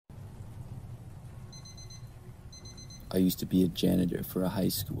I used to be a janitor for a high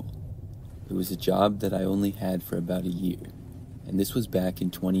school. It was a job that I only had for about a year, and this was back in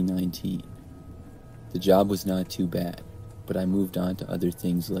 2019. The job was not too bad, but I moved on to other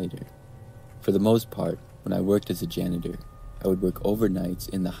things later. For the most part, when I worked as a janitor, I would work overnights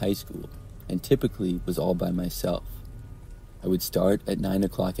in the high school, and typically was all by myself. I would start at 9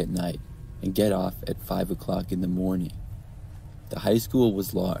 o'clock at night and get off at 5 o'clock in the morning. The high school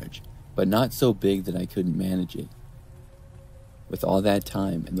was large, but not so big that I couldn't manage it. With all that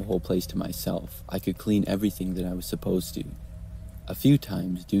time and the whole place to myself, I could clean everything that I was supposed to. A few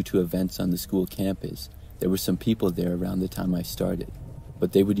times, due to events on the school campus, there were some people there around the time I started,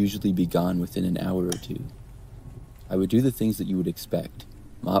 but they would usually be gone within an hour or two. I would do the things that you would expect: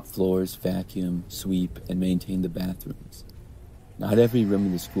 mop floors, vacuum, sweep, and maintain the bathrooms. Not every room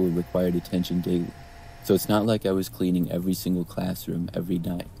in the school required attention daily, so it's not like I was cleaning every single classroom every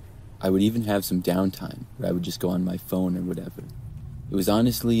night. I would even have some downtime where I would just go on my phone or whatever. It was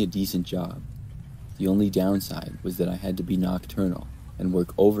honestly a decent job. The only downside was that I had to be nocturnal and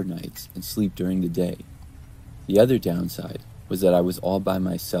work overnights and sleep during the day. The other downside was that I was all by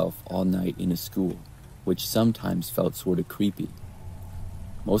myself all night in a school, which sometimes felt sort of creepy.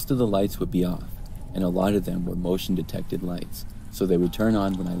 Most of the lights would be off, and a lot of them were motion-detected lights, so they would turn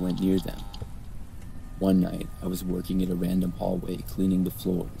on when I went near them. One night, I was working in a random hallway cleaning the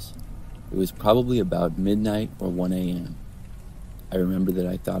floors. It was probably about midnight or 1 a.m. I remember that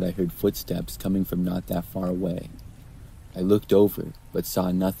I thought I heard footsteps coming from not that far away. I looked over, but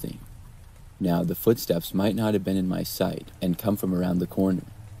saw nothing. Now, the footsteps might not have been in my sight and come from around the corner.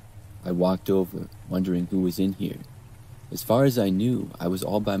 I walked over, wondering who was in here. As far as I knew, I was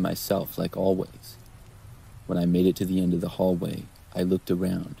all by myself, like always. When I made it to the end of the hallway, I looked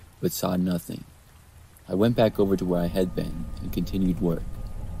around, but saw nothing. I went back over to where I had been and continued work.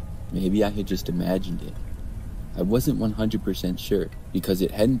 Maybe I had just imagined it. I wasn't 100% sure because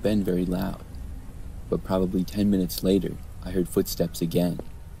it hadn't been very loud. But probably 10 minutes later, I heard footsteps again.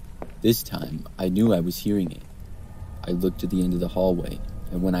 This time, I knew I was hearing it. I looked to the end of the hallway,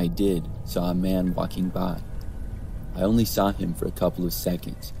 and when I did, saw a man walking by. I only saw him for a couple of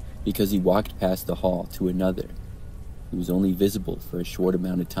seconds because he walked past the hall to another. He was only visible for a short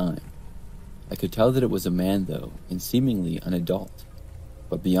amount of time. I could tell that it was a man, though, and seemingly an adult.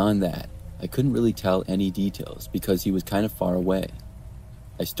 But beyond that, I couldn't really tell any details because he was kind of far away.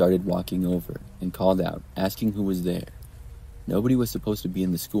 I started walking over and called out, asking who was there. Nobody was supposed to be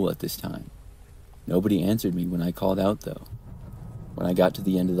in the school at this time. Nobody answered me when I called out, though. When I got to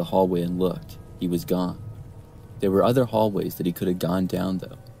the end of the hallway and looked, he was gone. There were other hallways that he could have gone down,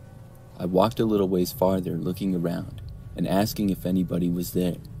 though. I walked a little ways farther, looking around and asking if anybody was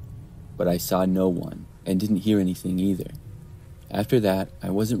there. But I saw no one and didn't hear anything either. After that, I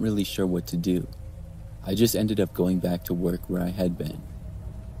wasn't really sure what to do. I just ended up going back to work where I had been.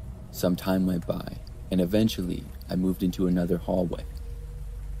 Some time went by, and eventually I moved into another hallway.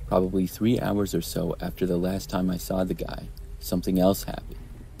 Probably 3 hours or so after the last time I saw the guy, something else happened.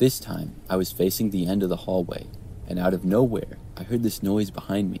 This time, I was facing the end of the hallway, and out of nowhere, I heard this noise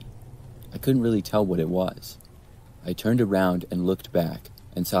behind me. I couldn't really tell what it was. I turned around and looked back,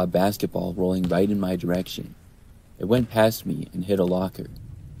 and saw a basketball rolling right in my direction. It went past me and hit a locker.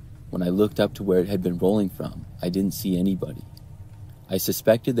 When I looked up to where it had been rolling from, I didn't see anybody. I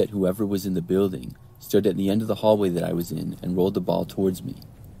suspected that whoever was in the building stood at the end of the hallway that I was in and rolled the ball towards me.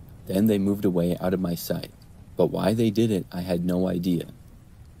 Then they moved away out of my sight, but why they did it, I had no idea.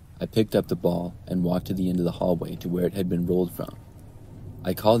 I picked up the ball and walked to the end of the hallway to where it had been rolled from.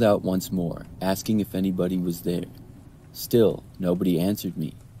 I called out once more, asking if anybody was there. Still, nobody answered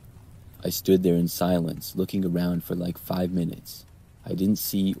me. I stood there in silence, looking around for like 5 minutes. I didn't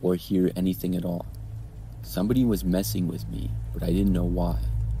see or hear anything at all. Somebody was messing with me, but I didn't know why.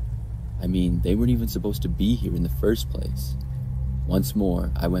 I mean, they weren't even supposed to be here in the first place. Once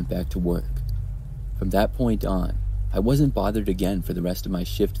more, I went back to work. From that point on, I wasn't bothered again for the rest of my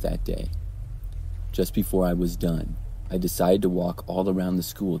shift that day. Just before I was done, I decided to walk all around the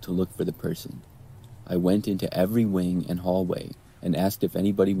school to look for the person. I went into every wing and hallway and asked if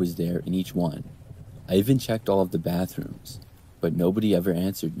anybody was there in each one. I even checked all of the bathrooms, but nobody ever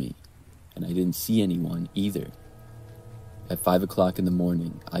answered me, and I didn't see anyone either. At 5 o'clock in the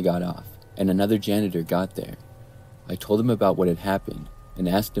morning, I got off, and another janitor got there. I told him about what had happened and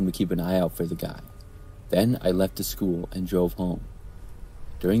asked him to keep an eye out for the guy. Then I left the school and drove home.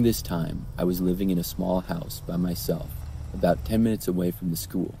 During this time, I was living in a small house by myself, about 10 minutes away from the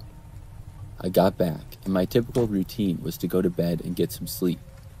school. I got back, and my typical routine was to go to bed and get some sleep.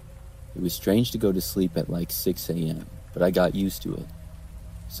 It was strange to go to sleep at like 6 a.m., but I got used to it.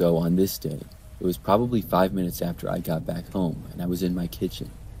 So on this day, It was probably 5 minutes after I got back home and I was in my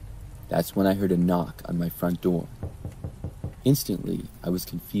kitchen. That's when I heard a knock on my front door. Instantly, I was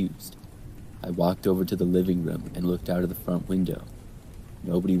confused. I walked over to the living room and looked out of the front window.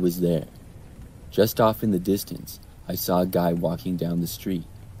 Nobody was there. Just off in the distance, I saw a guy walking down the street.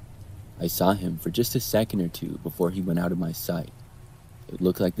 I saw him for just a second or two before he went out of my sight. It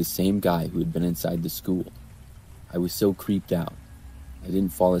looked like the same guy who had been inside the school. I was so creeped out. I didn't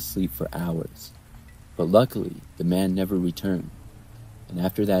fall asleep for hours. But luckily, the man never returned. And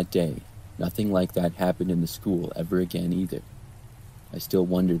after that day, nothing like that happened in the school ever again either. I still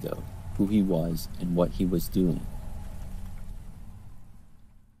wonder, though, who he was and what he was doing.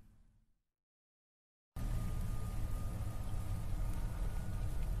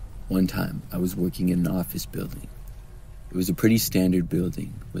 One time, I was working in an office building. It was a pretty standard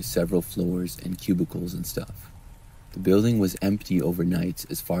building with several floors and cubicles and stuff. The building was empty overnights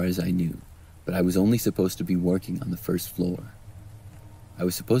as far as I knew, but I was only supposed to be working on the first floor. I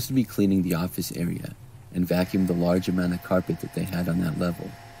was supposed to be cleaning the office area and vacuum the large amount of carpet that they had on that level,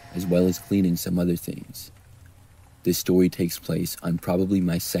 as well as cleaning some other things. This story takes place on probably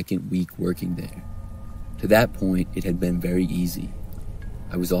my second week working there. To that point, it had been very easy.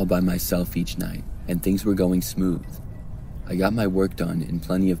 I was all by myself each night, and things were going smooth. I got my work done in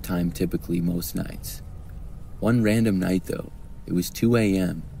plenty of time typically most nights. One random night though, it was 2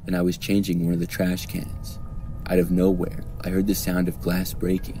 a.m. and I was changing one of the trash cans. Out of nowhere, I heard the sound of glass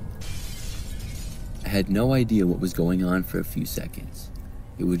breaking. I had no idea what was going on for a few seconds.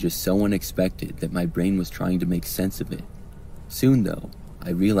 It was just so unexpected that my brain was trying to make sense of it. Soon though, I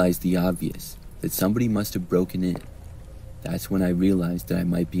realized the obvious, that somebody must have broken in. That's when I realized that I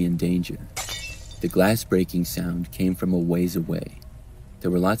might be in danger. The glass breaking sound came from a ways away. There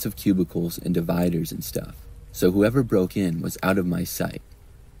were lots of cubicles and dividers and stuff, so whoever broke in was out of my sight.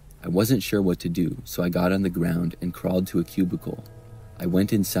 I wasn't sure what to do, so I got on the ground and crawled to a cubicle. I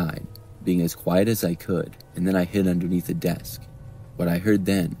went inside, being as quiet as I could, and then I hid underneath a desk. What I heard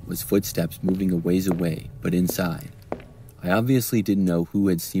then was footsteps moving a ways away, but inside. I obviously didn't know who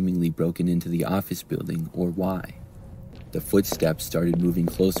had seemingly broken into the office building or why. The footsteps started moving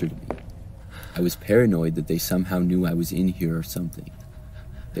closer to me. I was paranoid that they somehow knew I was in here or something.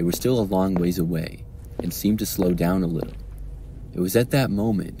 They were still a long ways away, and seemed to slow down a little. It was at that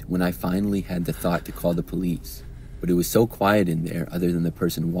moment when I finally had the thought to call the police, but it was so quiet in there other than the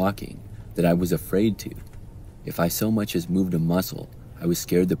person walking that I was afraid to. If I so much as moved a muscle, I was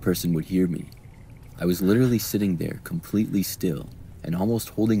scared the person would hear me. I was literally sitting there completely still and almost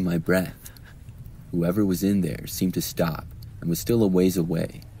holding my breath. Whoever was in there seemed to stop and was still a ways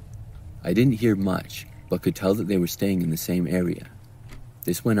away. I didn't hear much, but could tell that they were staying in the same area.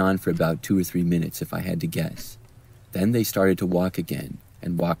 This went on for about 2 or 3 minutes if I had to guess. Then they started to walk again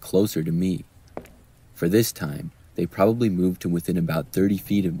and walk closer to me. For this time, they probably moved to within about 30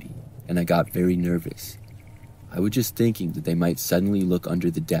 feet of me, and I got very nervous. I was just thinking that they might suddenly look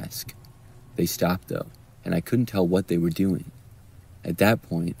under the desk. They stopped though, and I couldn't tell what they were doing. At that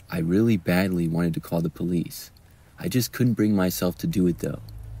point, I really badly wanted to call the police. I just couldn't bring myself to do it though.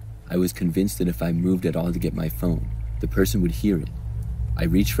 I was convinced that if I moved at all to get my phone, the person would hear it. I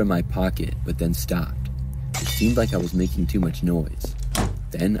reached for my pocket, but then stopped. It seemed like I was making too much noise.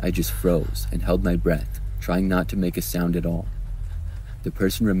 Then I just froze and held my breath, trying not to make a sound at all. The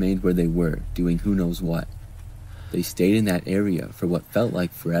person remained where they were, doing who knows what. They stayed in that area for what felt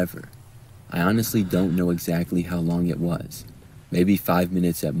like forever. I honestly don't know exactly how long it was. Maybe 5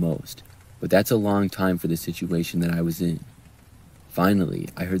 minutes at most, but that's a long time for the situation that I was in. Finally,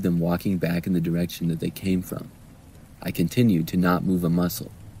 I heard them walking back in the direction that they came from. I continued to not move a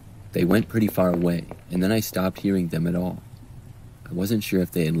muscle. They went pretty far away, and then I stopped hearing them at all. I wasn't sure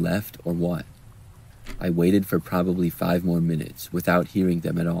if they had left or what. I waited for probably 5 more minutes without hearing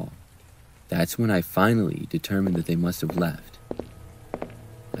them at all. That's when I finally determined that they must have left.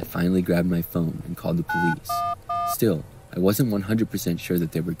 I finally grabbed my phone and called the police. Still, I wasn't 100% sure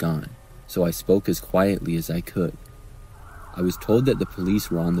that they were gone, so I spoke as quietly as I could. I was told that the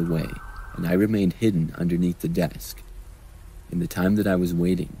police were on the way, and I remained hidden underneath the desk. In the time that I was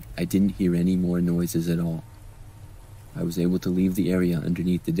waiting, I didn't hear any more noises at all. I was able to leave the area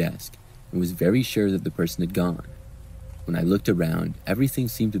underneath the desk and was very sure that the person had gone. When I looked around, everything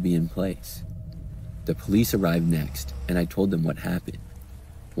seemed to be in place. The police arrived next, and I told them what happened.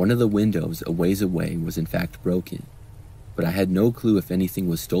 One of the windows a ways away was in fact broken, but I had no clue if anything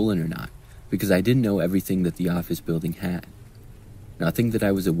was stolen or not, because I didn't know everything that the office building had. Nothing that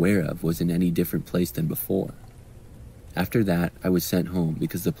I was aware of was in any different place than before. After that, I was sent home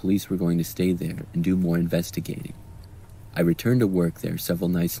because the police were going to stay there and do more investigating. I returned to work there several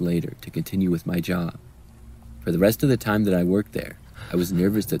nights later to continue with my job. For the rest of the time that I worked there, I was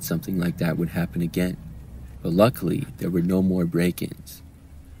nervous that something like that would happen again, but luckily there were no more break-ins.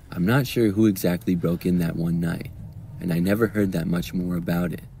 I'm not sure who exactly broke in that one night, and I never heard that much more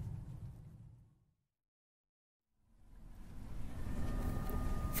about it.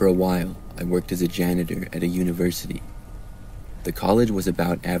 For a while, I worked as a janitor at a university. The college was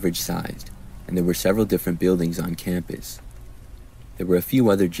about average-sized, and there were several different buildings on campus. There were a few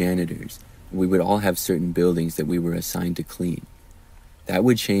other janitors, and we would all have certain buildings that we were assigned to clean. That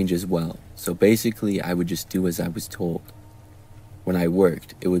would change as well, so basically I would just do as I was told. When I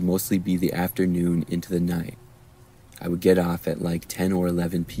worked, it would mostly be the afternoon into the night. I would get off at like 10 or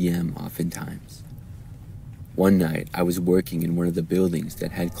 11 p.m. oftentimes. One night, I was working in one of the buildings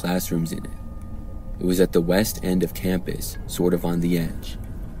that had classrooms in it. It was at the west end of campus, sort of on the edge.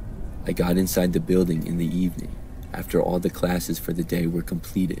 I got inside the building in the evening, after all the classes for the day were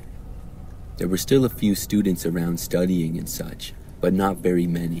completed. There were still a few students around studying and such, but not very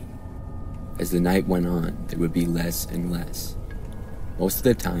many. As the night went on, there would be less and less. Most of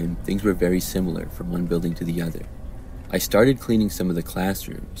the time, things were very similar from one building to the other. I started cleaning some of the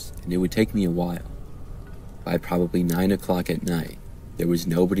classrooms, and it would take me a while. By probably 9 o'clock at night, there was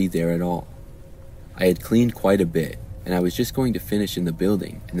nobody there at all. I had cleaned quite a bit, and I was just going to finish in the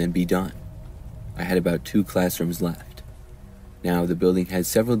building and then be done. I had about 2 classrooms left. Now, the building had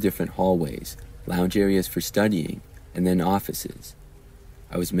several different hallways, lounge areas for studying, and then offices.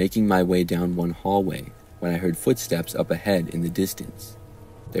 I was making my way down one hallway when I heard footsteps up ahead in the distance.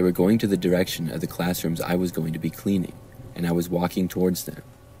 They were going to the direction of the classrooms I was going to be cleaning, and I was walking towards them.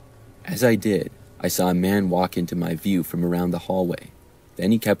 As I did, I saw a man walk into my view from around the hallway.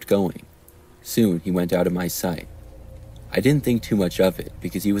 Then he kept going. Soon, he went out of my sight. I didn't think too much of it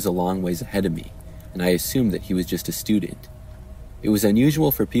because he was a long ways ahead of me, and I assumed that he was just a student. It was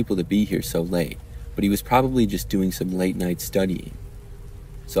unusual for people to be here so late, but he was probably just doing some late-night studying.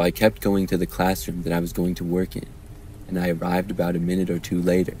 So I kept going to the classroom that I was going to work in, and I arrived about a minute or two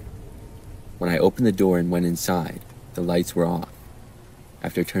later. When I opened the door and went inside, the lights were off.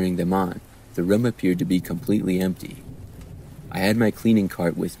 After turning them on, the room appeared to be completely empty. I had my cleaning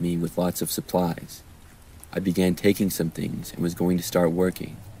cart with me with lots of supplies. I began taking some things and was going to start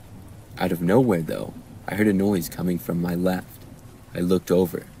working. Out of nowhere, though, I heard a noise coming from my left. I looked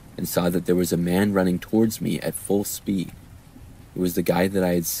over and saw that there was a man running towards me at full speed. It was the guy that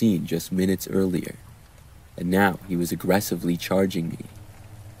I had seen just minutes earlier, and now he was aggressively charging me.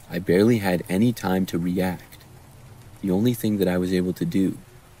 I barely had any time to react. The only thing that I was able to do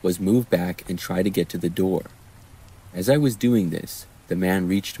was move back and try to get to the door. As I was doing this, the man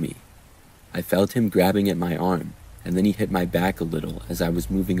reached me. I felt him grabbing at my arm, and then he hit my back a little as I was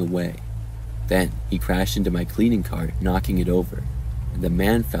moving away. Then he crashed into my cleaning cart, knocking it over, and the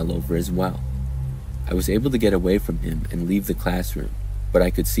man fell over as well. I was able to get away from him and leave the classroom, but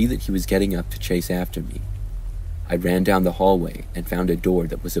I could see that he was getting up to chase after me. I ran down the hallway and found a door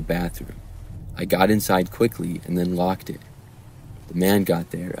that was a bathroom. I got inside quickly and then locked it. The man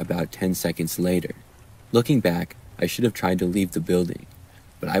got there about 10 seconds later. Looking back, I should have tried to leave the building,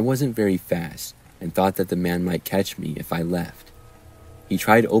 but I wasn't very fast and thought that the man might catch me if I left. He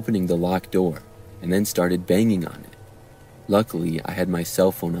tried opening the locked door and then started banging on it. Luckily, I had my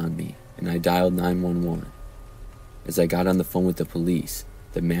cell phone on me and I dialed 911. As I got on the phone with the police,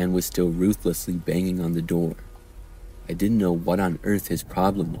 the man was still ruthlessly banging on the door. I didn't know what on earth his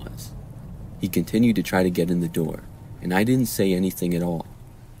problem was. He continued to try to get in the door, and I didn't say anything at all.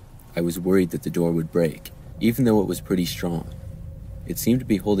 I was worried that the door would break, even though it was pretty strong. It seemed to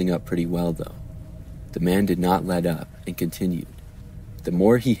be holding up pretty well, though. The man did not let up and continued. The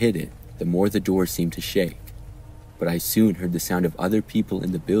more he hit it, the more the door seemed to shake. But I soon heard the sound of other people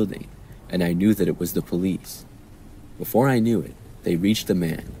in the building, and I knew that it was the police. Before I knew it, they reached the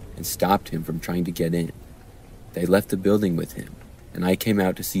man and stopped him from trying to get in. They left the building with him, and I came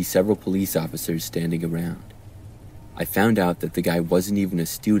out to see several police officers standing around. I found out that the guy wasn't even a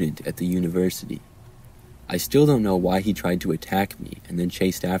student at the university. I still don't know why he tried to attack me and then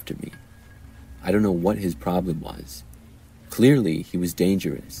chased after me. I don't know what his problem was. Clearly, he was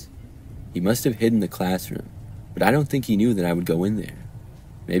dangerous. He must have hid in the classroom, but I don't think he knew that I would go in there.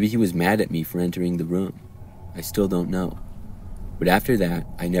 Maybe he was mad at me for entering the room. I still don't know. But after that,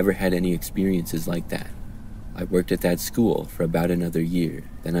 I never had any experiences like that. I worked at that school for about another year,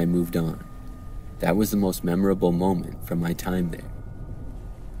 then I moved on. That was the most memorable moment from my time there.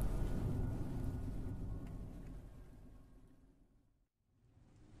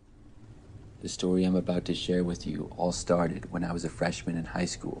 The story I'm about to share with you all started when I was a freshman in high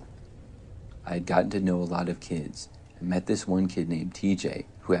school. I had gotten to know a lot of kids, I met this one kid named TJ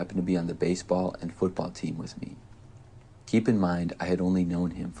who happened to be on the baseball and football team with me. Keep in mind, I had only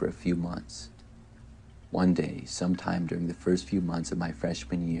known him for a few months. One day, sometime during the first few months of my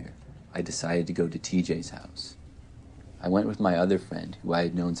freshman year, I decided to go to TJ's house. I went with my other friend, who I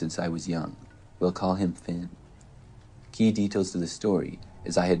had known since I was young. We'll call him Finn. Key details to the story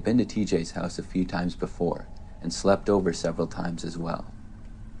is I had been to TJ's house a few times before and slept over several times as well.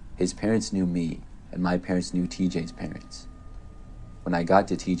 His parents knew me, and my parents knew TJ's parents. When I got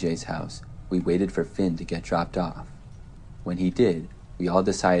to TJ's house, we waited for Finn to get dropped off. When he did, we all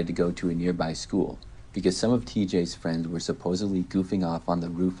decided to go to a nearby school because some of TJ's friends were supposedly goofing off on the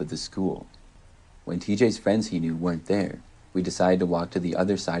roof of the school. When TJ's friends he knew weren't there, we decided to walk to the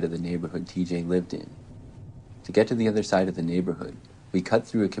other side of the neighborhood TJ lived in. To get to the other side of the neighborhood, we cut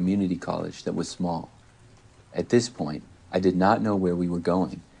through a community college that was small. At this point, I did not know where we were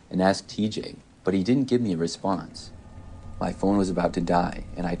going and asked TJ, but he didn't give me a response. My phone was about to die,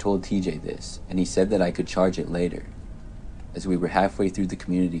 and I told TJ this, and he said that I could charge it later. As we were halfway through the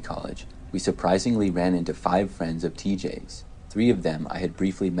community college, we surprisingly ran into 5 friends of TJ's. 3 of them I had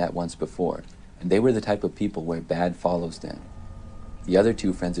briefly met once before, and they were the type of people where bad follows them. The other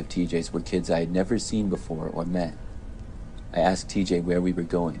 2 friends of TJ's were kids I had never seen before or met. I asked TJ where we were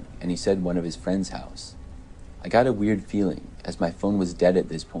going, and he said one of his friend's house. I got a weird feeling, as my phone was dead at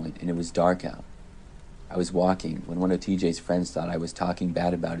this point and it was dark out. I was walking when one of TJ's friends thought I was talking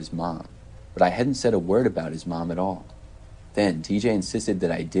bad about his mom, but I hadn't said a word about his mom at all. Then TJ insisted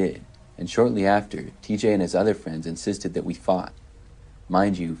that I did, and shortly after, TJ and his other friends insisted that we fought.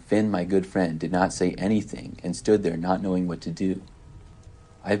 Mind you, Finn, my good friend, did not say anything and stood there not knowing what to do.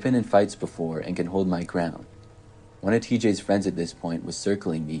 I've been in fights before and can hold my ground. One of TJ's friends at this point was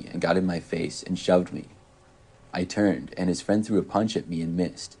circling me and got in my face and shoved me. I turned, and his friend threw a punch at me and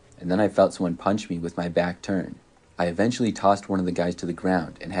missed, and then I felt someone punch me with my back turned. I eventually tossed one of the guys to the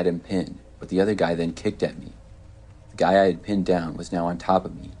ground and had him pinned, but the other guy then kicked at me. The guy I had pinned down was now on top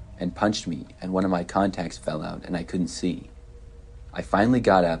of me and punched me, and one of my contacts fell out and I couldn't see. I finally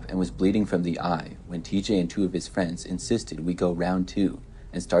got up and was bleeding from the eye when TJ and 2 of his friends insisted we go round 2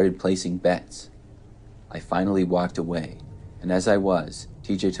 and started placing bets. I finally walked away, and as I was,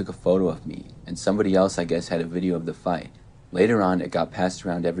 TJ took a photo of me, and somebody else I guess had a video of the fight. Later on, it got passed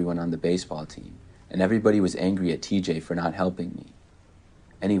around everyone on the baseball team, and everybody was angry at TJ for not helping me.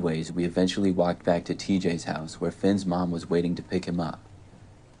 Anyways, we eventually walked back to TJ's house where Finn's mom was waiting to pick him up.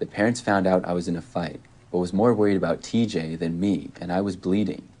 The parents found out I was in a fight, but was more worried about TJ than me, and I was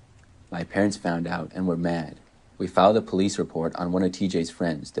bleeding. My parents found out and were mad. We filed a police report on one of TJ's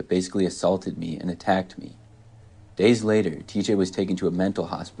friends that basically assaulted me and attacked me. Days later, TJ was taken to a mental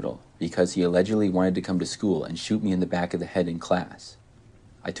hospital because he allegedly wanted to come to school and shoot me in the back of the head in class.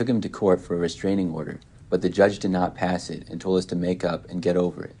 I took him to court for a restraining order, but the judge did not pass it and told us to make up and get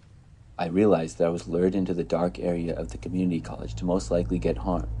over it. I realized that I was lured into the dark area of the community college to most likely get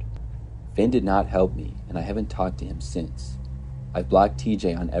harmed. Finn did not help me, and I haven't talked to him since. I've blocked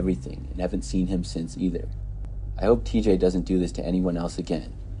TJ on everything and haven't seen him since either. I hope TJ doesn't do this to anyone else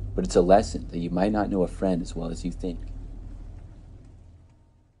again, but it's a lesson that you might not know a friend as well as you think.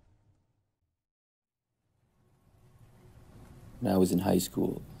 When I was in high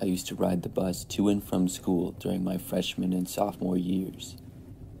school, I used to ride the bus to and from school during my freshman and sophomore years.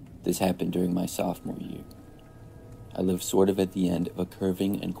 This happened during my sophomore year. I lived sort of at the end of a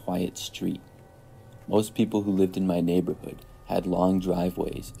curving and quiet street. Most people who lived in my neighborhood had long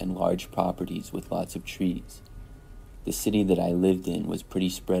driveways and large properties with lots of trees. The city that I lived in was pretty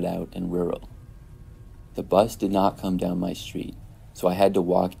spread out and rural. The bus did not come down my street, so I had to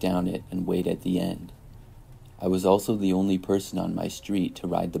walk down it and wait at the end. I was also the only person on my street to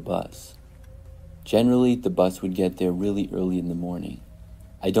ride the bus. Generally, the bus would get there really early in the morning.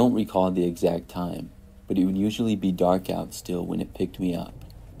 I don't recall the exact time, but it would usually be dark out still when it picked me up.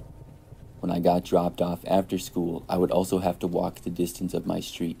 When I got dropped off after school, I would also have to walk the distance of my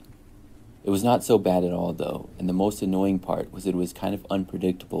street. It was not so bad at all though, and the most annoying part was it was kind of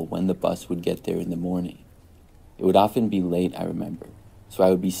unpredictable when the bus would get there in the morning. It would often be late, I remember, so I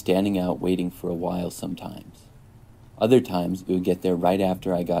would be standing out waiting for a while sometimes. Other times, it would get there right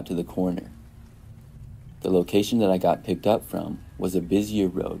after I got to the corner. The location that I got picked up from was a busier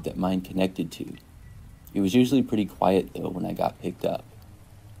road that mine connected to. It was usually pretty quiet though when I got picked up.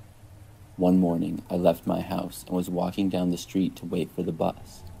 One morning, I left my house and was walking down the street to wait for the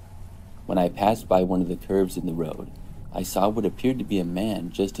bus. When I passed by one of the curves in the road, I saw what appeared to be a man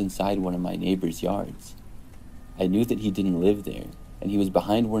just inside one of my neighbor's yards. I knew that he didn't live there, and he was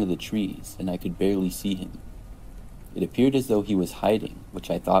behind one of the trees, and I could barely see him. It appeared as though he was hiding, which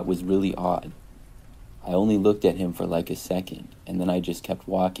I thought was really odd. I only looked at him for like a second, and then I just kept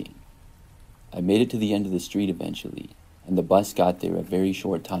walking. I made it to the end of the street eventually, and the bus got there a very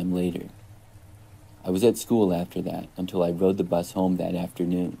short time later. I was at school after that until I rode the bus home that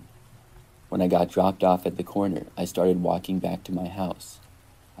afternoon. When I got dropped off at the corner, I started walking back to my house.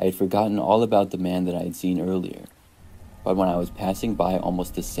 I had forgotten all about the man that I had seen earlier, but when I was passing by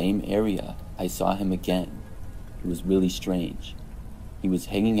almost the same area, I saw him again. It was really strange. He was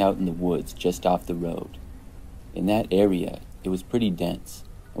hanging out in the woods just off the road. In that area, it was pretty dense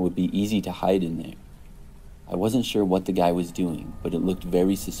and would be easy to hide in there. I wasn't sure what the guy was doing, but it looked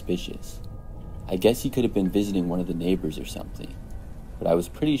very suspicious. I guess he could have been visiting one of the neighbors or something, but I was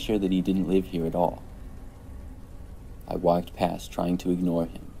pretty sure that he didn't live here at all. I walked past, trying to ignore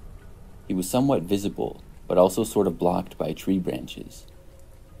him. He was somewhat visible, but also sort of blocked by tree branches.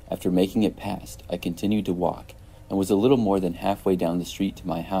 After making it past, I continued to walk and was a little more than halfway down the street to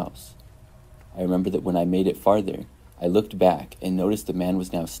my house. I remember that when I made it farther, I looked back and noticed the man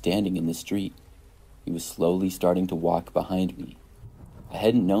was now standing in the street. He was slowly starting to walk behind me. I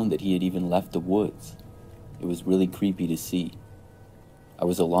hadn't known that he had even left the woods. It was really creepy to see. I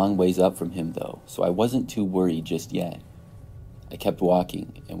was a long ways up from him though, so I wasn't too worried just yet. I kept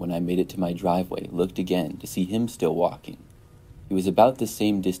walking, and when I made it to my driveway, looked again to see him still walking. He was about the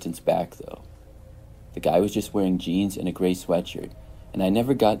same distance back though. The guy was just wearing jeans and a gray sweatshirt, and I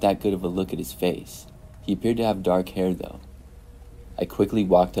never got that good of a look at his face. He appeared to have dark hair though. I quickly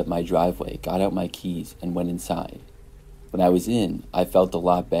walked up my driveway, got out my keys, and went inside. When I was in, I felt a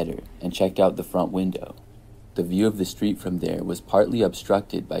lot better and checked out the front window. The view of the street from there was partly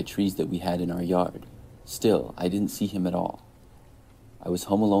obstructed by trees that we had in our yard. Still, I didn't see him at all. I was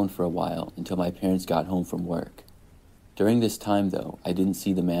home alone for a while until my parents got home from work. During this time, though, I didn't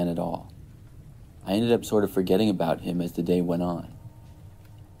see the man at all. I ended up sort of forgetting about him as the day went on.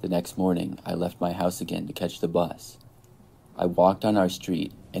 The next morning, I left my house again to catch the bus. I walked on our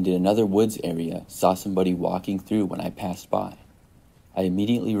street, and in another woods area saw somebody walking through when I passed by. I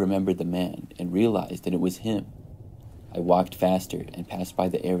immediately remembered the man and realized that it was him. I walked faster and passed by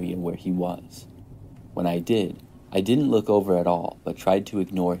the area where he was. When I did, I didn't look over at all, but tried to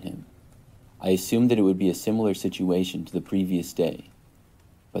ignore him. I assumed that it would be a similar situation to the previous day.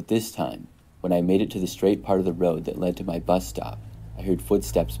 But this time, when I made it to the straight part of the road that led to my bus stop, I heard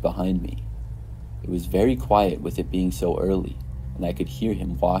footsteps behind me. It was very quiet with it being so early, and I could hear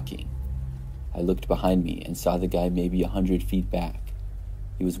him walking. I looked behind me and saw the guy maybe 100 feet back.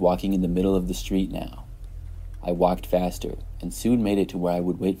 He was walking in the middle of the street now. I walked faster and soon made it to where I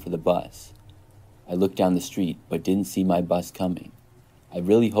would wait for the bus. I looked down the street but didn't see my bus coming. I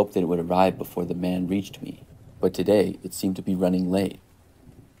really hoped that it would arrive before the man reached me, but today it seemed to be running late.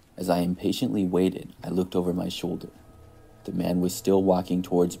 As I impatiently waited, I looked over my shoulder. The man was still walking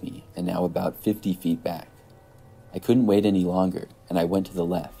towards me, and now about 50 feet back. I couldn't wait any longer, and I went to the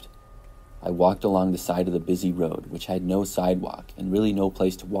left. I walked along the side of the busy road, which had no sidewalk and really no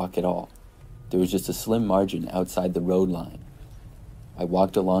place to walk at all. There was just a slim margin outside the road line. I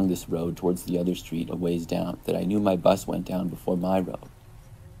walked along this road towards the other street a ways down that I knew my bus went down before my road.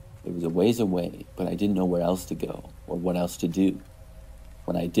 It was a ways away, but I didn't know where else to go or what else to do.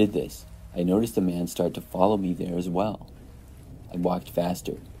 When I did this, I noticed the man start to follow me there as well. I walked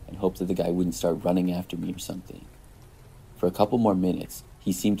faster and hoped that the guy wouldn't start running after me or something. For a couple more minutes,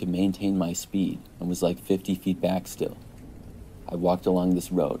 he seemed to maintain my speed and was like 50 feet back still. I walked along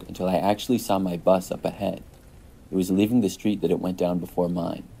this road until I actually saw my bus up ahead. It was leaving the street that it went down before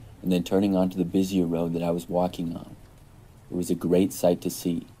mine, and then turning onto the busier road that I was walking on. It was a great sight to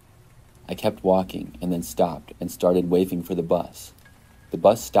see. I kept walking and then stopped and started waving for the bus. The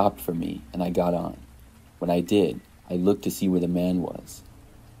bus stopped for me and I got on. When I did, I looked to see where the man was.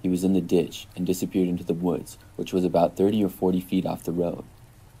 He was in the ditch and disappeared into the woods, which was about 30 or 40 feet off the road.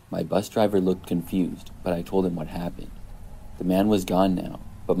 My bus driver looked confused, but I told him what happened. The man was gone now,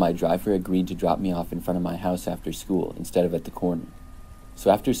 but my driver agreed to drop me off in front of my house after school instead of at the corner.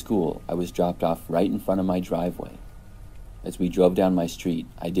 So after school, I was dropped off right in front of my driveway. As we drove down my street,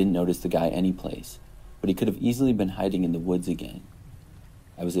 I didn't notice the guy anyplace, but he could have easily been hiding in the woods again.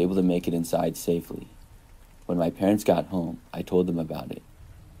 I was able to make it inside safely. When my parents got home, I told them about it.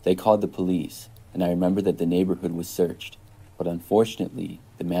 They called the police, and I remember that the neighborhood was searched, but unfortunately,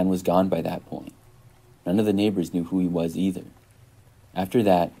 the man was gone by that point. None of the neighbors knew who he was either. After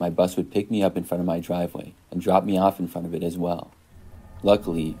that, my bus would pick me up in front of my driveway and drop me off in front of it as well.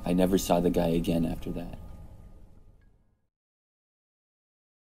 Luckily, I never saw the guy again after that.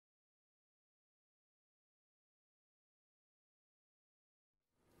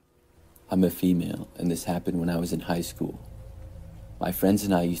 I'm a female, and this happened when I was in high school. My friends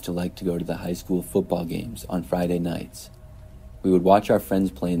and I used to like to go to the high school football games on Friday nights. We would watch our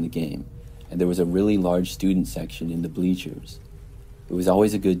friends play in the game, and there was a really large student section in the bleachers. It was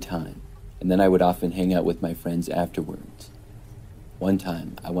always a good time, and then I would often hang out with my friends afterwards. One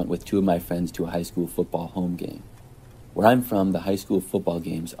time, I went with two of my friends to a high school football home game. Where I'm from, the high school football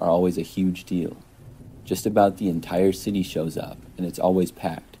games are always a huge deal. Just about the entire city shows up, and it's always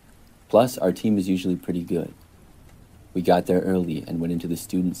packed. Plus, our team is usually pretty good. We got there early and went into the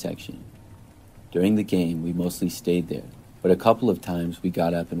student section. During the game, we mostly stayed there, but a couple of times we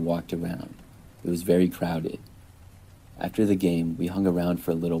got up and walked around. It was very crowded. After the game, we hung around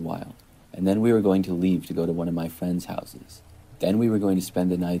for a little while, and then we were going to leave to go to one of my friends' houses. Then we were going to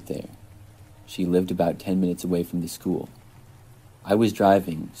spend the night there. She lived about 10 minutes away from the school. I was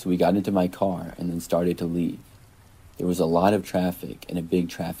driving, so we got into my car and then started to leave. There was a lot of traffic and a big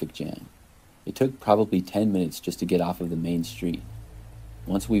traffic jam. It took probably 10 minutes just to get off of the main street.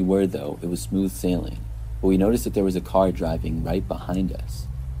 Once we were, though, it was smooth sailing, but we noticed that there was a car driving right behind us.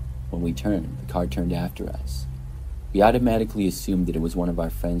 When we turned, the car turned after us. We automatically assumed that it was one of our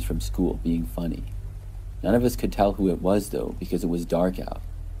friends from school being funny. None of us could tell who it was, though, because it was dark out.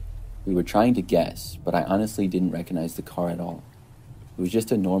 We were trying to guess, but I honestly didn't recognize the car at all. It was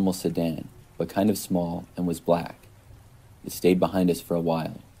just a normal sedan, but kind of small and was black. It stayed behind us for a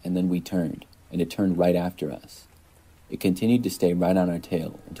while, and then we turned, and it turned right after us. It continued to stay right on our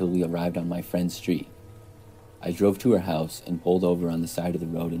tail until we arrived on my friend's street. I drove to her house and pulled over on the side of the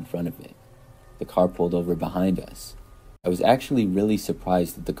road in front of it. The car pulled over behind us. I was actually really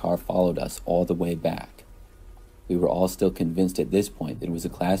surprised that the car followed us all the way back. We were all still convinced at this point that it was a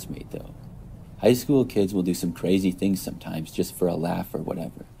classmate, though. High school kids will do some crazy things sometimes just for a laugh or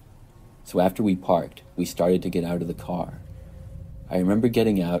whatever. So after we parked, we started to get out of the car. I remember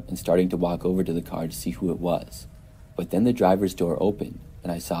getting out and starting to walk over to the car to see who it was. But then the driver's door opened,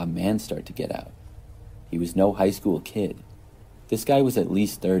 and I saw a man start to get out. He was no high school kid. This guy was at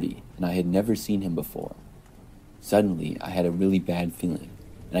least 30, and I had never seen him before. Suddenly, I had a really bad feeling,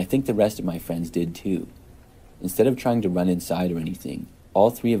 and I think the rest of my friends did too. Instead of trying to run inside or anything,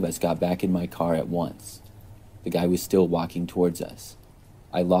 all three of us got back in my car at once. The guy was still walking towards us.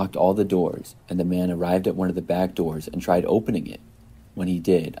 I locked all the doors, and the man arrived at one of the back doors and tried opening it. When he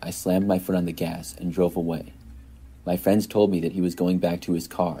did, I slammed my foot on the gas and drove away. My friends told me that he was going back to his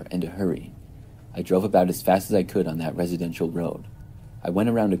car and to hurry. I drove about as fast as I could on that residential road. I went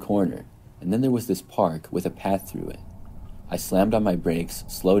around a corner, and then there was this park with a path through it. I slammed on my brakes,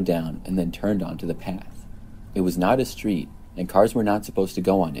 slowed down, and then turned onto the path. It was not a street, and cars were not supposed to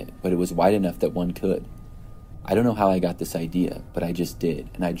go on it, but it was wide enough that one could. I don't know how I got this idea, but I just did,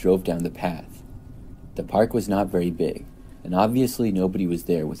 and I drove down the path. The park was not very big, and obviously nobody was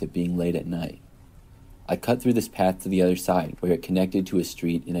there with it being late at night. I cut through this path to the other side, where it connected to a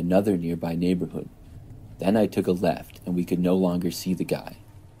street in another nearby neighborhood. Then I took a left, and we could no longer see the guy.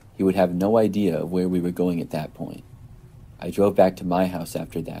 He would have no idea of where we were going at that point. I drove back to my house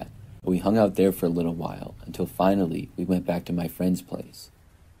after that, but we hung out there for a little while, until finally we went back to my friend's place.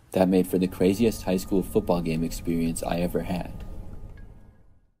 That made for the craziest high school football game experience I ever had.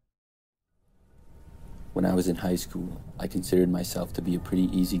 When I was in high school, I considered myself to be a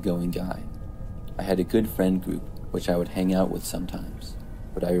pretty easygoing guy. I had a good friend group, which I would hang out with sometimes,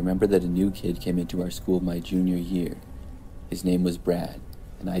 but I remember that a new kid came into our school my junior year. His name was Brad,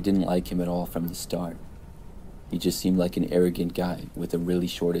 and I didn't like him at all from the start. He just seemed like an arrogant guy with a really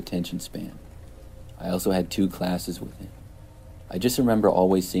short attention span. I also had 2 classes with him. I just remember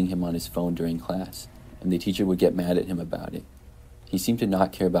always seeing him on his phone during class, and the teacher would get mad at him about it. He seemed to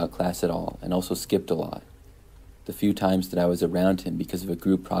not care about class at all, and also skipped a lot. The few times that I was around him because of a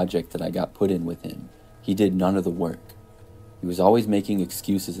group project that I got put in with him, he did none of the work. He was always making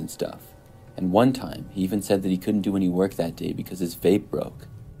excuses and stuff. And one time, he even said that he couldn't do any work that day because his vape broke.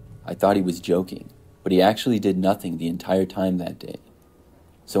 I thought he was joking, but he actually did nothing the entire time that day.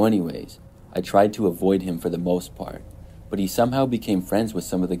 So anyways, I tried to avoid him for the most part, but he somehow became friends with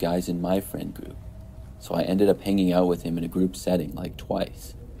some of the guys in my friend group. So I ended up hanging out with him in a group setting like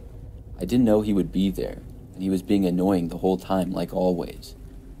twice. I didn't know he would be there, and he was being annoying the whole time like always.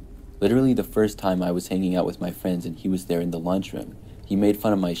 Literally the first time I was hanging out with my friends and he was there in the lunchroom, he made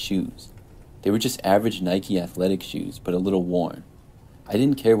fun of my shoes. They were just average Nike athletic shoes, but a little worn. I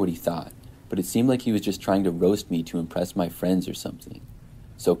didn't care what he thought, but it seemed like he was just trying to roast me to impress my friends or something.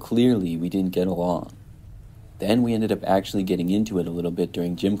 So clearly we didn't get along. Then we ended up actually getting into it a little bit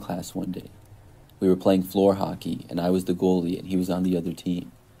during gym class one day. We were playing floor hockey, and I was the goalie and he was on the other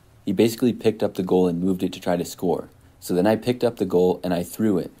team. He basically picked up the goal and moved it to try to score. So then I picked up the goal and I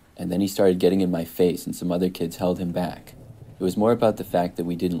threw it, and then he started getting in my face and some other kids held him back. It was more about the fact that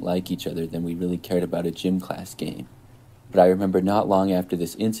we didn't like each other than we really cared about a gym class game. But I remember not long after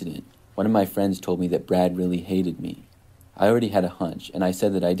this incident, one of my friends told me that Brad really hated me. I already had a hunch, and I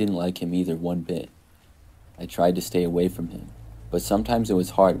said that I didn't like him either one bit. I tried to stay away from him, but sometimes it was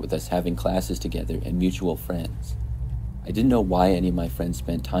hard with us having classes together and mutual friends. I didn't know why any of my friends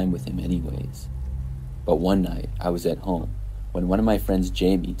spent time with him anyways. But one night, I was at home, when one of my friends,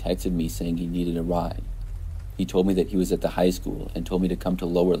 Jamie, texted me saying he needed a ride. He told me that he was at the high school and told me to come to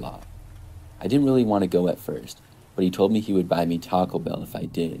Lower Law. I didn't really want to go at first, but he told me he would buy me Taco Bell if I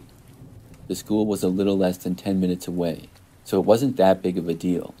did. The school was a little less than 10 minutes away, so it wasn't that big of a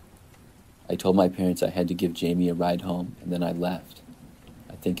deal. I told my parents I had to give Jamie a ride home, and then I left.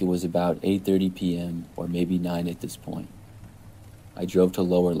 I think it was about 8:30 p.m. or maybe 9 at this point. I drove to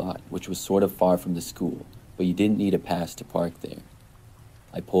Lower Lot, which was sort of far from the school, but you didn't need a pass to park there.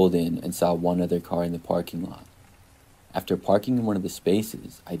 I pulled in and saw one other car in the parking lot. After parking in one of the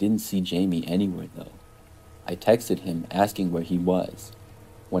spaces, I didn't see Jamie anywhere though. I texted him asking where he was.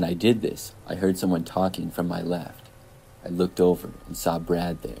 When I did this, I heard someone talking from my left. I looked over and saw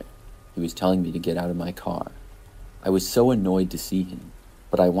Brad there. He was telling me to get out of my car. I was so annoyed to see him,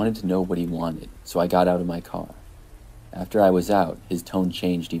 but I wanted to know what he wanted, so I got out of my car. After I was out, his tone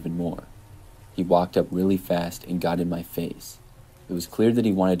changed even more. He walked up really fast and got in my face. It was clear that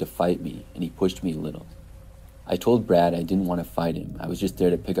he wanted to fight me, and he pushed me a little. I told Brad I didn't want to fight him, I was just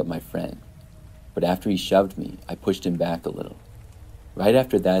there to pick up my friend. But after he shoved me, I pushed him back a little. Right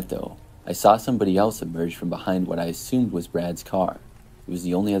after that, though, I saw somebody else emerge from behind what I assumed was Brad's car. It was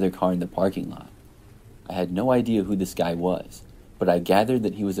the only other car in the parking lot. I had no idea who this guy was, but I gathered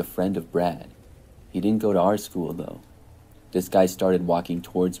that he was a friend of Brad. He didn't go to our school, though. This guy started walking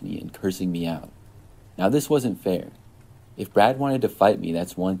towards me and cursing me out. Now this wasn't fair. If Brad wanted to fight me,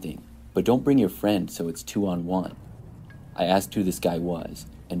 that's one thing, but don't bring your friend so it's 2-on-1. I asked who this guy was,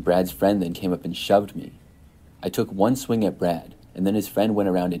 and Brad's friend then came up and shoved me. I took one swing at Brad, and then his friend went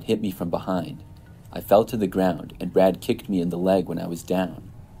around and hit me from behind. I fell to the ground, and Brad kicked me in the leg when I was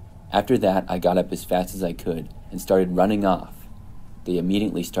down. After that, I got up as fast as I could and started running off. They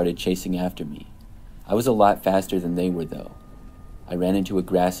immediately started chasing after me. I was a lot faster than they were, though. I ran into a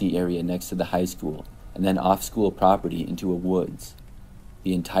grassy area next to the high school, and then off school property into a woods.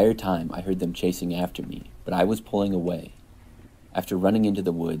 The entire time, I heard them chasing after me, but I was pulling away. After running into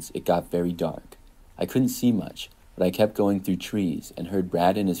the woods, it got very dark. I couldn't see much, but I kept going through trees and heard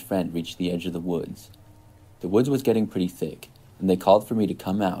Brad and his friend reach the edge of the woods. The woods was getting pretty thick, and they called for me to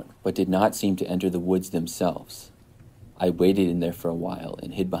come out, but did not seem to enter the woods themselves. I waited in there for a while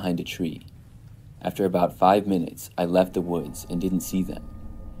and hid behind a tree. After about 5 minutes, I left the woods and didn't see them.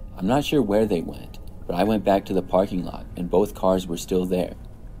 I'm not sure where they went, but I went back to the parking lot and both cars were still there.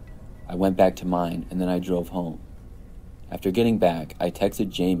 I went back to mine and then I drove home. After getting back, I texted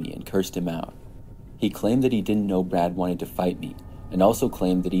Jamie and cursed him out. He claimed that he didn't know Brad wanted to fight me, and also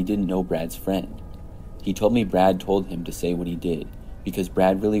claimed that he didn't know Brad's friend. He told me Brad told him to say what he did, because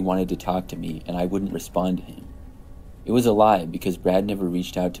Brad really wanted to talk to me and I wouldn't respond to him. It was a lie because Brad never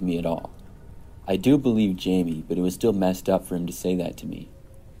reached out to me at all. I do believe Jamie, but it was still messed up for him to say that to me.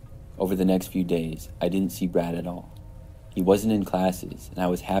 Over the next few days, I didn't see Brad at all. He wasn't in classes, and I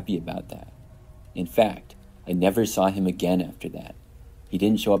was happy about that. In fact, I never saw him again after that. He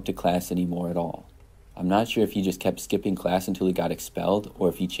didn't show up to class anymore at all. I'm not sure if he just kept skipping class until he got expelled or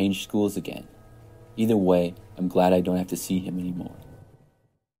if he changed schools again. Either way, I'm glad I don't have to see him anymore.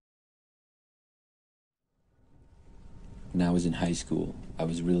 When I was in high school, I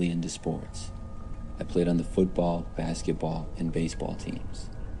was really into sports. I played on the football, basketball, and baseball teams.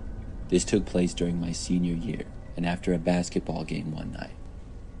 This took place during my senior year and after a basketball game one night.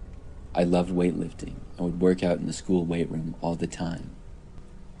 I loved weightlifting and would work out in the school weight room all the time.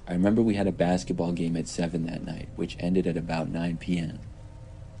 I remember we had a basketball game at 7 that night, which ended at about 9 p.m.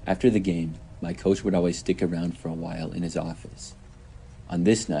 After the game, my coach would always stick around for a while in his office. On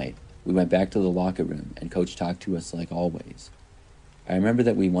this night, we went back to the locker room and coach talked to us like always. I remember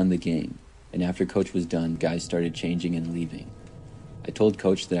that we won the game, and after coach was done, guys started changing and leaving. I told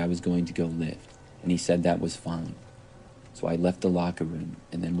coach that I was going to go lift, and he said that was fine. So I left the locker room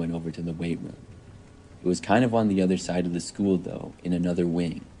and then went over to the weight room. It was kind of on the other side of the school though, in another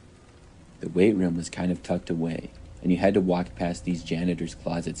wing. The weight room was kind of tucked away, and you had to walk past these janitor's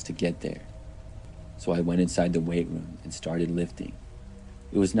closets to get there. So I went inside the weight room and started lifting.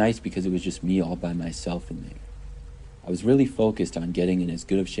 It was nice because it was just me all by myself in there. I was really focused on getting in as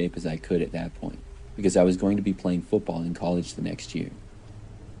good of shape as I could at that point, because I was going to be playing football in college the next year.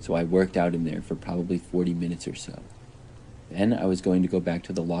 So I worked out in there for probably 40 minutes or so. Then I was going to go back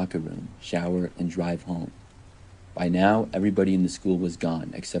to the locker room, shower, and drive home. By now, everybody in the school was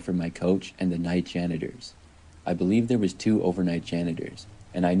gone except for my coach and the night janitors. I believe there was 2 overnight janitors,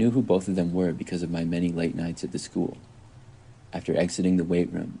 and I knew who both of them were because of my many late nights at the school. After exiting the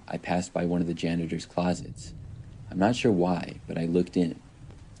weight room, I passed by one of the janitor's closets. I'm not sure why, but I looked in.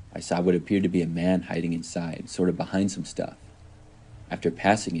 I saw what appeared to be a man hiding inside, sort of behind some stuff. After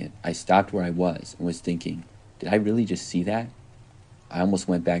passing it, I stopped where I was and was thinking, did I really just see that? I almost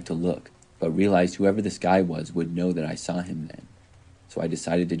went back to look, but realized whoever this guy was would know that I saw him then, so I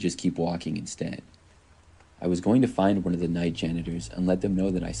decided to just keep walking instead. I was going to find one of the night janitors and let them know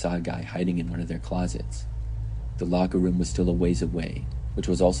that I saw a guy hiding in one of their closets. The locker room was still a ways away, which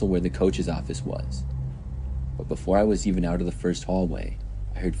was also where the coach's office was. But before I was even out of the first hallway,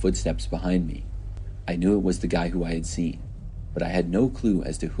 I heard footsteps behind me. I knew it was the guy who I had seen, but I had no clue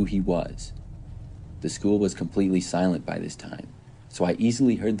as to who he was. The school was completely silent by this time, so I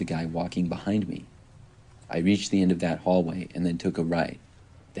easily heard the guy walking behind me. I reached the end of that hallway and then took a right.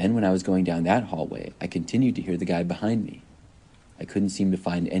 Then when I was going down that hallway, I continued to hear the guy behind me. I couldn't seem to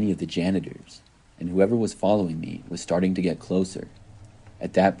find any of the janitors, and whoever was following me was starting to get closer.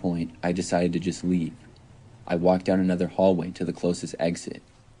 At that point, I decided to just leave. I walked down another hallway to the closest exit.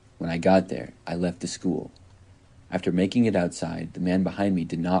 When I got there, I left the school. After making it outside, the man behind me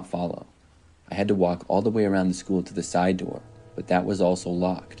did not follow. I had to walk all the way around the school to the side door, but that was also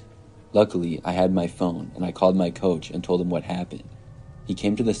locked. Luckily, I had my phone, and I called my coach and told him what happened. He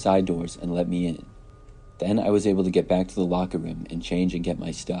came to the side doors and let me in. Then I was able to get back to the locker room and change and get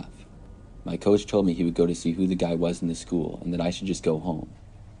my stuff. My coach told me he would go to see who the guy was in the school and that I should just go home.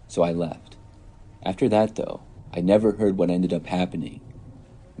 So I left. After that, though, I never heard what ended up happening.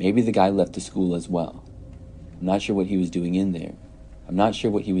 Maybe the guy left the school as well. I'm not sure what he was doing in there.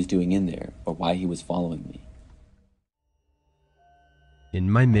 Or why he was following me. In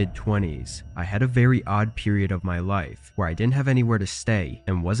my mid-20s, I had a very odd period of my life where I didn't have anywhere to stay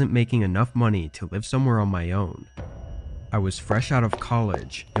and wasn't making enough money to live somewhere on my own. I was fresh out of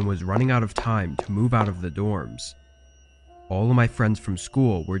college and was running out of time to move out of the dorms. All of my friends from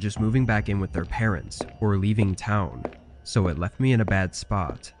school were just moving back in with their parents or leaving town, so it left me in a bad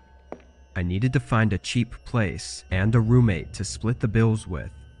spot. I needed to find a cheap place and a roommate to split the bills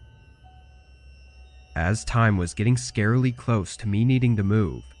with. As time was getting scarily close to me needing to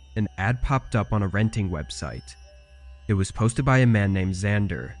move, an ad popped up on a renting website. It was posted by a man named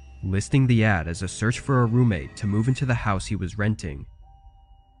Xander, listing the ad as a search for a roommate to move into the house he was renting.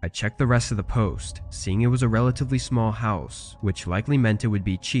 I checked the rest of the post, seeing it was a relatively small house, which likely meant it would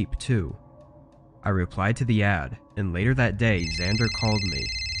be cheap too. I replied to the ad, and later that day Xander called me.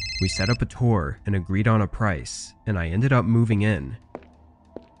 We set up a tour and agreed on a price, and I ended up moving in.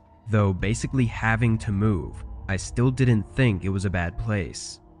 Though basically having to move, I still didn't think it was a bad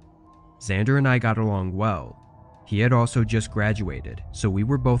place. Xander and I got along well. He had also just graduated, so we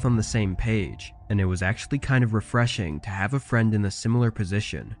were both on the same page, and it was actually kind of refreshing to have a friend in a similar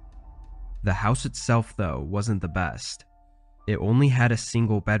position. The house itself, though, wasn't the best. It only had a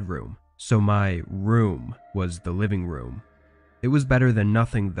single bedroom, so my room was the living room. It was better than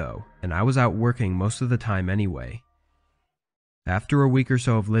nothing though, and I was out working most of the time anyway. After a week or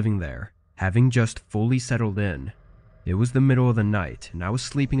so of living there, having just fully settled in, it was the middle of the night and I was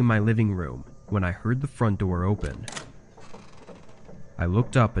sleeping in my living room when I heard the front door open. I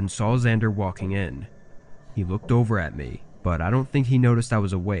looked up and saw Xander walking in. He looked over at me, but I don't think he noticed I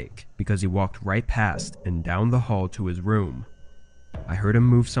was awake because he walked right past and down the hall to his room. I heard him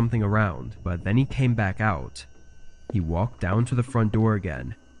move something around, but then he came back out. He walked down to the front door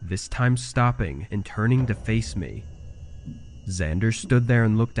again, this time stopping and turning to face me. Xander stood there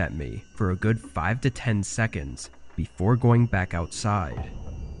and looked at me for a good 5 to 10 seconds before going back outside.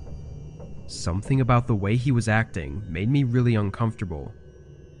 Something about the way he was acting made me really uncomfortable.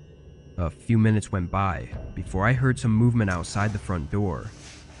 A few minutes went by before I heard some movement outside the front door.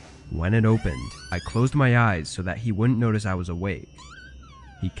 When it opened, I closed my eyes so that he wouldn't notice I was awake.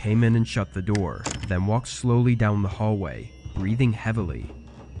 He came in and shut the door, then walked slowly down the hallway, breathing heavily.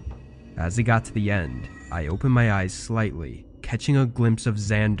 As he got to the end, I opened my eyes slightly, catching a glimpse of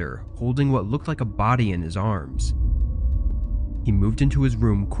Xander holding what looked like a body in his arms. He moved into his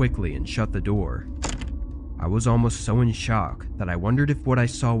room quickly and shut the door. I was almost so in shock that I wondered if what I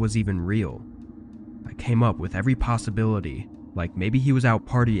saw was even real. I came up with every possibility, like maybe he was out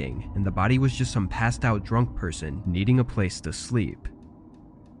partying and the body was just some passed out drunk person needing a place to sleep.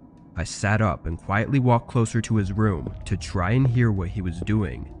 I sat up and quietly walked closer to his room to try and hear what he was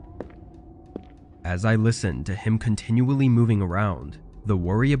doing. As I listened to him continually moving around, the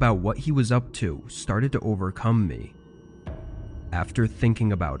worry about what he was up to started to overcome me. After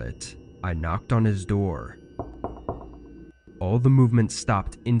thinking about it, I knocked on his door. All the movement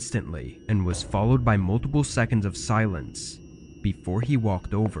stopped instantly and was followed by multiple seconds of silence before he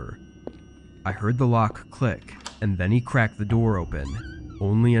walked over. I heard the lock click, and then he cracked the door open,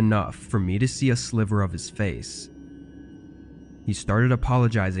 only enough for me to see a sliver of his face. He started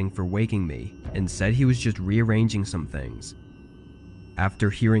apologizing for waking me and said he was just rearranging some things.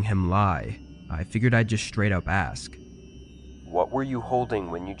 After hearing him lie, I figured I'd just straight up ask, "What were you holding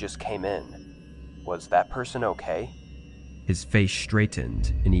when you just came in? Was that person okay?" His face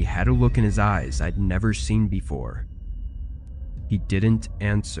straightened, and he had a look in his eyes I'd never seen before. He didn't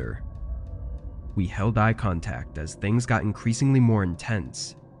answer. We held eye contact as things got increasingly more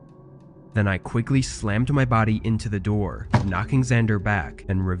intense. Then I quickly slammed my body into the door, knocking Xander back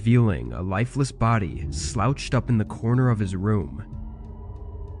and revealing a lifeless body slouched up in the corner of his room.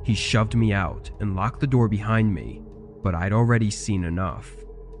 He shoved me out and locked the door behind me, but I'd already seen enough.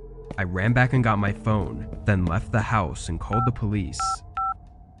 I ran back and got my phone, then left the house and called the police.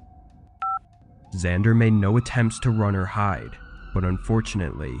 Xander made no attempts to run or hide, but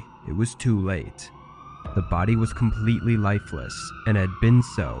unfortunately, it was too late. The body was completely lifeless and had been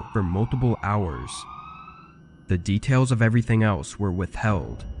so for multiple hours. The details of everything else were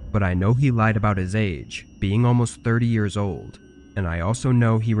withheld, but I know he lied about his age, being almost 30 years old, and I also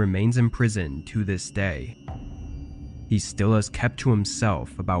know he remains in prison to this day. He still has kept to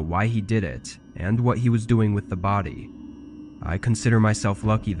himself about why he did it and what he was doing with the body. I consider myself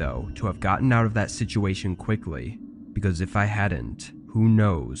lucky, though, to have gotten out of that situation quickly, because if I hadn't, who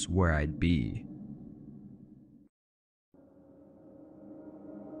knows where I'd be.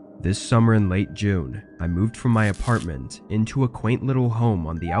 This summer in late June, I moved from my apartment into a quaint little home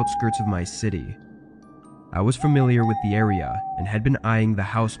on the outskirts of my city. I was familiar with the area and had been eyeing the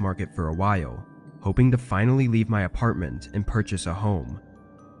house market for a while, hoping to finally leave my apartment and purchase a home.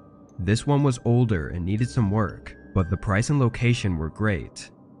 This one was older and needed some work, but the price and location were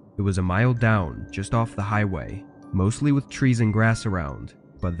great. It was a mile down, just off the highway, mostly with trees and grass around,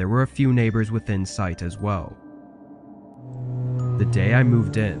 but there were a few neighbors within sight as well. The day I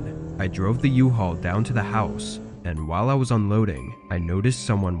moved in, I drove the U-Haul down to the house, and while I was unloading, I noticed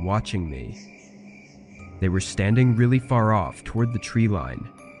someone watching me. They were standing really far off toward the tree line,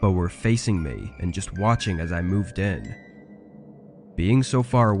 but were facing me and just watching as I moved in. Being so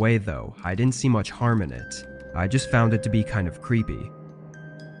far away though, I didn't see much harm in it. I just found it to be kind of creepy.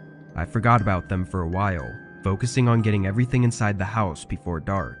 I forgot about them for a while, focusing on getting everything inside the house before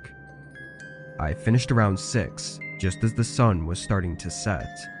dark. I finished around 6, just as the sun was starting to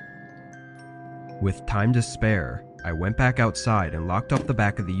set. With time to spare, I went back outside and locked up the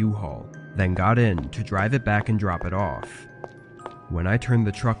back of the U-Haul, then got in to drive it back and drop it off. When I turned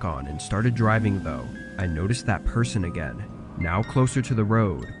the truck on and started driving though, I noticed that person again, now closer to the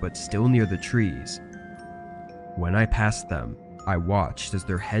road but still near the trees. When I passed them, I watched as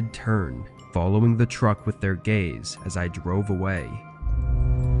their head turned, following the truck with their gaze as I drove away.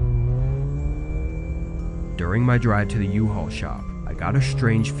 During my drive to the U-Haul shop, I got a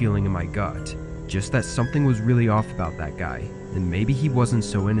strange feeling in my gut, just that something was really off about that guy, and maybe he wasn't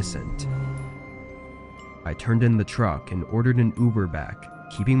so innocent. I turned in the truck and ordered an Uber back,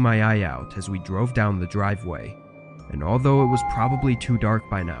 keeping my eye out as we drove down the driveway, and although it was probably too dark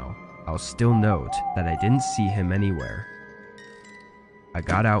by now, I'll still note that I didn't see him anywhere. I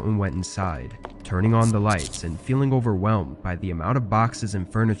got out and went inside, turning on the lights and feeling overwhelmed by the amount of boxes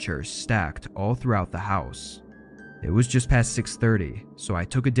and furniture stacked all throughout the house. It was just past 6:30, so I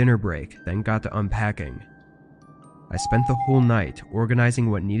took a dinner break, then got to unpacking. I spent the whole night organizing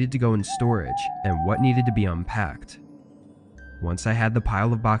what needed to go in storage and what needed to be unpacked. Once I had the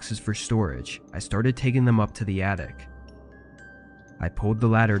pile of boxes for storage, I started taking them up to the attic. I pulled the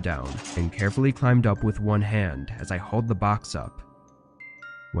ladder down and carefully climbed up with one hand as I hauled the box up.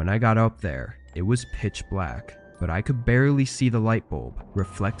 When I got up there, it was pitch black, but I could barely see the light bulb,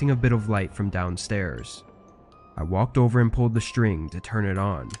 reflecting a bit of light from downstairs. I walked over and pulled the string to turn it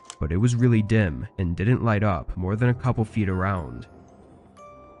on, but it was really dim and didn't light up more than a couple feet around.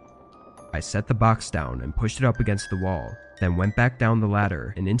 I set the box down and pushed it up against the wall, then went back down the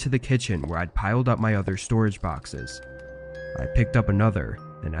ladder and into the kitchen where I'd piled up my other storage boxes. I picked up another,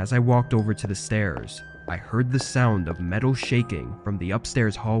 and as I walked over to the stairs, I heard the sound of metal shaking from the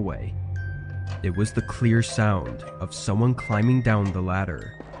upstairs hallway. It was the clear sound of someone climbing down the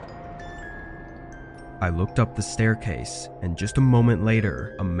ladder. I looked up the staircase, and just a moment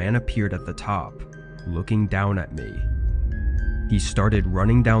later, a man appeared at the top, looking down at me. He started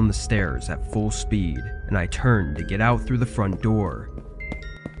running down the stairs at full speed, and I turned to get out through the front door.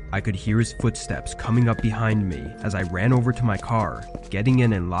 I could hear his footsteps coming up behind me as I ran over to my car, getting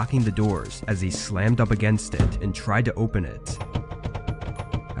in and locking the doors as he slammed up against it and tried to open it.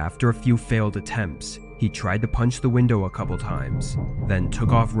 After a few failed attempts, he tried to punch the window a couple times, then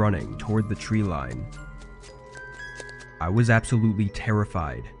took off running toward the tree line. I was absolutely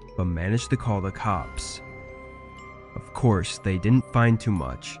terrified, but managed to call the cops. Of course, they didn't find too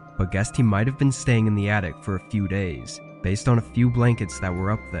much, but guessed he might have been staying in the attic for a few days, based on a few blankets that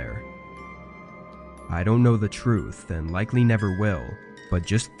were up there. I don't know the truth and likely never will, but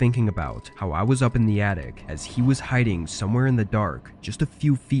just thinking about how I was up in the attic as he was hiding somewhere in the dark just a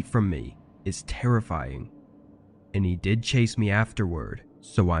few feet from me is terrifying. And he did chase me afterward,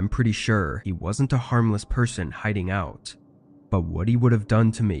 so I'm pretty sure he wasn't a harmless person hiding out. But what he would have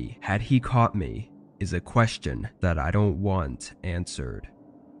done to me had he caught me is a question that I don't want answered.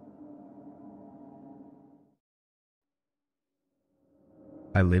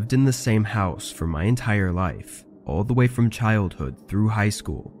 I lived in the same house for my entire life, all the way from childhood through high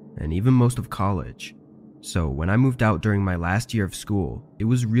school, and even most of college. So when I moved out during my last year of school, it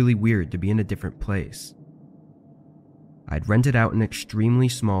was really weird to be in a different place. I'd rented out an extremely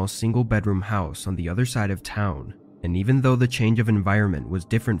small single-bedroom house on the other side of town, and even though the change of environment was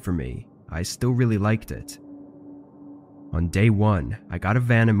different for me, I still really liked it. On day one, I got a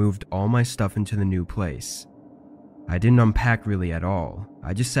van and moved all my stuff into the new place. I didn't unpack really at all.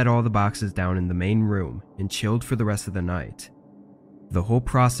 I just set all the boxes down in the main room and chilled for the rest of the night. The whole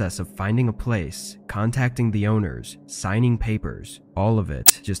process of finding a place, contacting the owners, signing papers, all of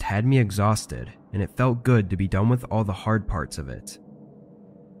it just had me exhausted, and it felt good to be done with all the hard parts of it.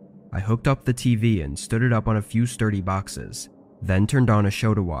 I hooked up the TV and stood it up on a few sturdy boxes, then turned on a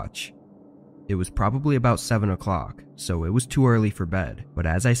show to watch. It was probably about 7 o'clock, so it was too early for bed, but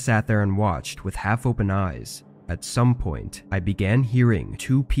as I sat there and watched with half-open eyes, at some point, I began hearing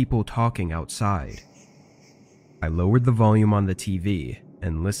two people talking outside. I lowered the volume on the TV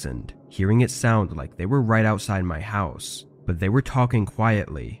and listened, hearing it sound like they were right outside my house, but they were talking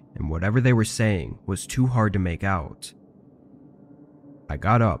quietly, and whatever they were saying was too hard to make out. I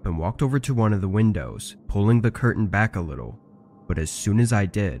got up and walked over to one of the windows, pulling the curtain back a little, but as soon as I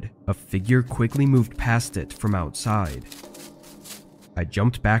did, a figure quickly moved past it from outside. I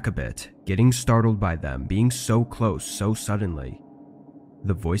jumped back a bit, getting startled by them being so close so suddenly.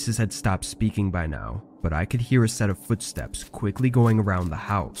 The voices had stopped speaking by now, but I could hear a set of footsteps quickly going around the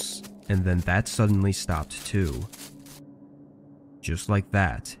house, and then that suddenly stopped too. Just like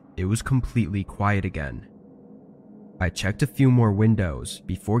that, it was completely quiet again. I checked a few more windows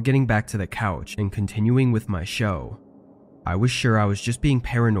before getting back to the couch and continuing with my show. I was sure I was just being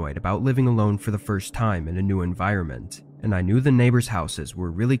paranoid about living alone for the first time in a new environment, and I knew the neighbors' houses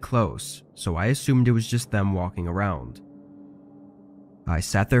were really close, so I assumed it was just them walking around. I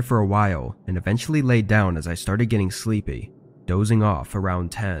sat there for a while and eventually laid down as I started getting sleepy, dozing off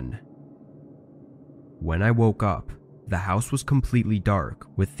around 10. When I woke up, the house was completely dark,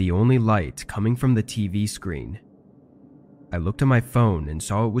 with the only light coming from the TV screen. I looked at my phone and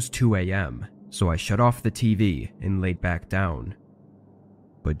saw it was 2 a.m., so I shut off the TV and laid back down.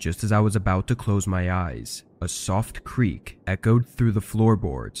 But just as I was about to close my eyes, a soft creak echoed through the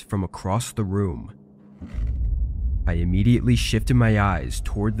floorboards from across the room. I immediately shifted my eyes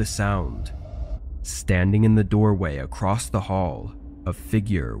toward the sound. Standing in the doorway across the hall, a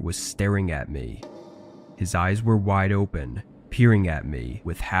figure was staring at me. His eyes were wide open, peering at me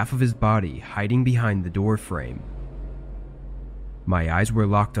with half of his body hiding behind the door frame. My eyes were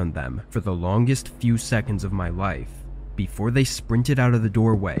locked on them for the longest few seconds of my life, before they sprinted out of the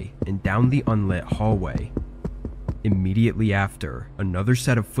doorway and down the unlit hallway. Immediately after, another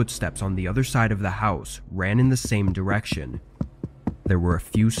set of footsteps on the other side of the house ran in the same direction. There were a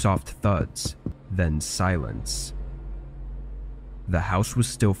few soft thuds, then silence. The house was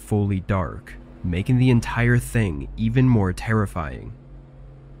still fully dark, making the entire thing even more terrifying.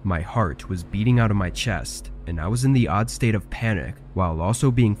 My heart was beating out of my chest, and I was in the odd state of panic while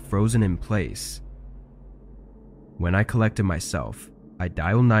also being frozen in place. When I collected myself, I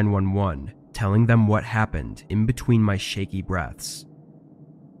dialed 911, telling them what happened in between my shaky breaths.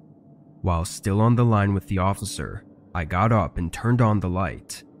 While still on the line with the officer, I got up and turned on the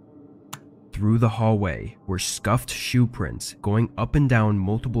light. Through the hallway were scuffed shoe prints going up and down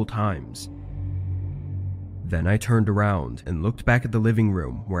multiple times. Then I turned around and looked back at the living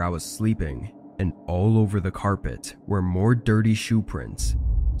room where I was sleeping, and all over the carpet were more dirty shoe prints,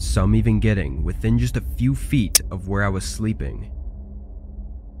 some even getting within just a few feet of where I was sleeping.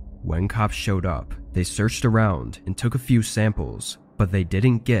 When cops showed up, they searched around and took a few samples, but they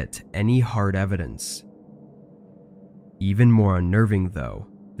didn't get any hard evidence. Even more unnerving though,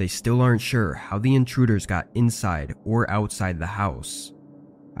 they still aren't sure how the intruders got inside or outside the house.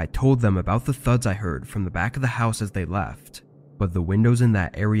 I told them about the thuds I heard from the back of the house as they left, but the windows in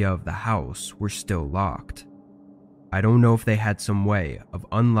that area of the house were still locked. I don't know if they had some way of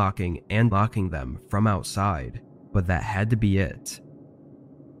unlocking and locking them from outside, but that had to be it.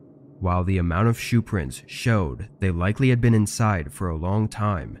 While the amount of shoe prints showed they likely had been inside for a long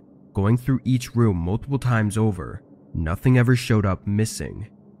time, going through each room multiple times over, nothing ever showed up missing.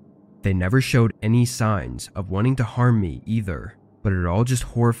 They never showed any signs of wanting to harm me either, but it all just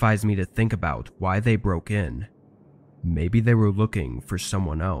horrifies me to think about why they broke in. Maybe they were looking for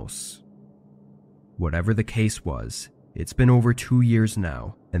someone else. Whatever the case was, it's been over 2 years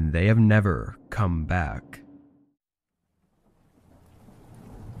now, and they have never come back.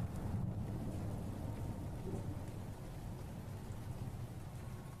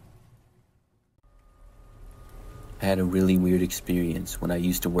 I had a really weird experience when I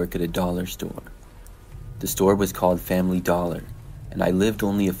used to work at a dollar store. The store was called Family Dollar, and I lived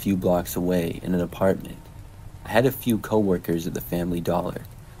only a few blocks away in an apartment. I had a few co-workers at the Family Dollar,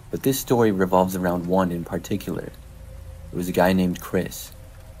 but this story revolves around one in particular. It was a guy named Chris.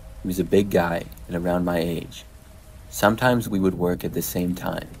 He was a big guy and around my age. Sometimes we would work at the same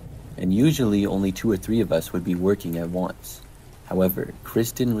time, and usually only 2 or 3 of us would be working at once. However,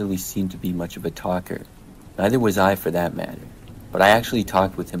 Chris didn't really seem to be much of a talker. Neither was I for that matter, but I actually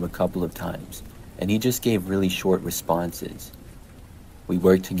talked with him a couple of times, and he just gave really short responses. We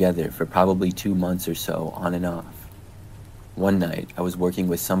worked together for probably 2 months or so, on and off. One night, I was working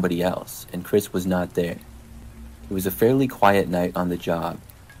with somebody else, and Chris was not there. It was a fairly quiet night on the job,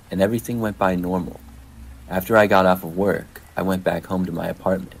 and everything went by normal. After I got off of work, I went back home to my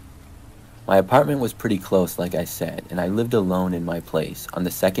apartment. My apartment was pretty close, like I said, and I lived alone in my place on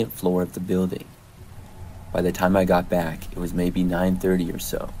the 2nd floor of the building. By the time I got back, it was maybe 9:30 or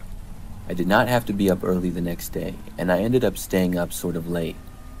so. I did not have to be up early the next day, and I ended up staying up sort of late.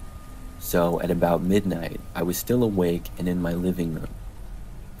 So, at about midnight, I was still awake and in my living room.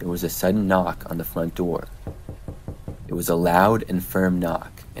 There was a sudden knock on the front door. It was a loud and firm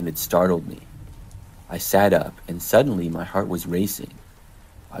knock, and it startled me. I sat up, and suddenly my heart was racing.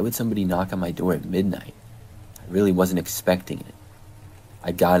 Why would somebody knock on my door at midnight? I really wasn't expecting it.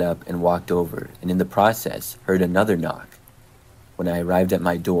 I got up and walked over, and in the process, heard another knock. When I arrived at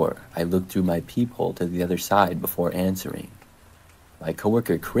my door, I looked through my peephole to the other side before answering. My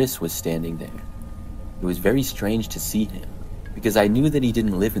coworker Chris was standing there. It was very strange to see him, because I knew that he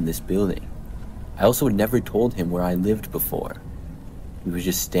didn't live in this building. I also had never told him where I lived before. He was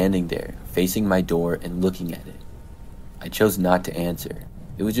just standing there, facing my door and looking at it. I chose not to answer.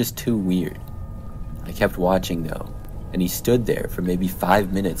 It was just too weird. I kept watching though, and he stood there for maybe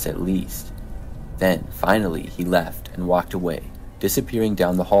 5 minutes at least. Then, finally, he left and walked away, disappearing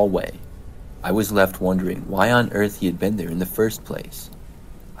down the hallway. I was left wondering why on earth he had been there in the first place.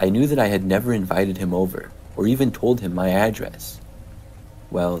 I knew that I had never invited him over, or even told him my address.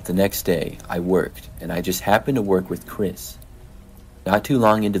 Well, the next day, I worked, and I just happened to work with Chris. Not too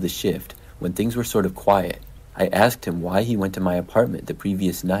long into the shift, when things were sort of quiet, I asked him why he went to my apartment the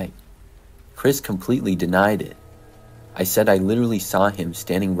previous night. Chris completely denied it. I said I literally saw him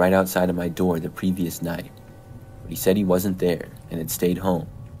standing right outside of my door the previous night, but he said he wasn't there and had stayed home.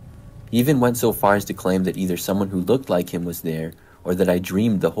 He even went so far as to claim that either someone who looked like him was there or that I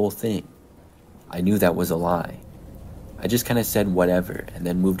dreamed the whole thing. I knew that was a lie. I just kind of said whatever and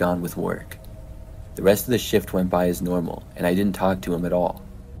then moved on with work. The rest of the shift went by as normal, and I didn't talk to him at all.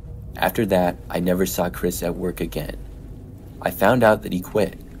 After that, I never saw Chris at work again. I found out that he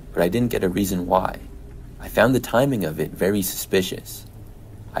quit, but I didn't get a reason why. I found the timing of it very suspicious.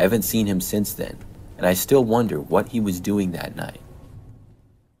 I haven't seen him since then, and I still wonder what he was doing that night.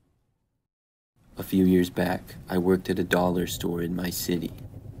 A few years back, I worked at a dollar store in my city.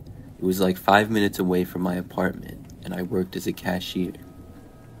 It was like 5 minutes away from my apartment, and I worked as a cashier.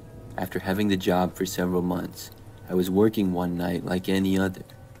 After having the job for several months, I was working one night like any other.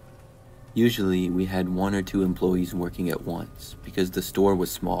 Usually, we had 1 or 2 employees working at once because the store was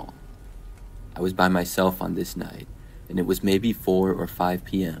small. I was by myself on this night, and it was maybe 4 or 5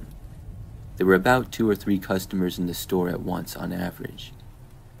 p.m. There were about 2 or 3 customers in the store at once on average.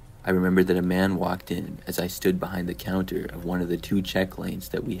 I remember that a man walked in as I stood behind the counter of one of the 2 check lanes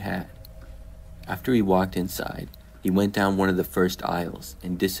that we had. After he walked inside, he went down one of the first aisles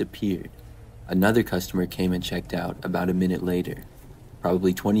and disappeared. Another customer came and checked out about a minute later.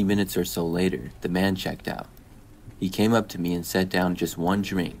 Probably 20 minutes or so later, the man checked out. He came up to me and set down just 1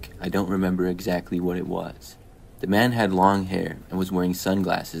 drink. I don't remember exactly what it was. The man had long hair and was wearing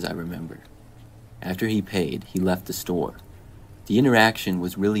sunglasses, I remember. After he paid, he left the store. The interaction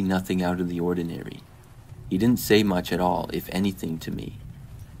was really nothing out of the ordinary. He didn't say much at all, if anything, to me.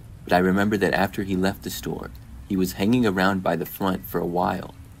 But I remember that after he left the store, he was hanging around by the front for a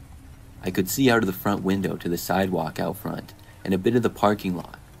while. I could see out of the front window to the sidewalk out front and a bit of the parking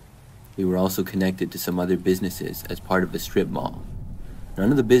lot. We were also connected to some other businesses as part of a strip mall.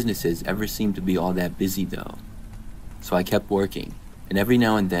 None of the businesses ever seemed to be all that busy though. So I kept working, and every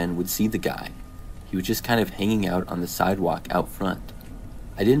now and then would see the guy. He was just kind of hanging out on the sidewalk out front.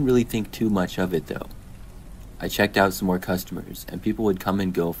 I didn't really think too much of it though. I checked out some more customers, and people would come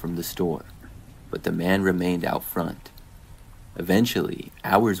and go from the store, but the man remained out front. Eventually,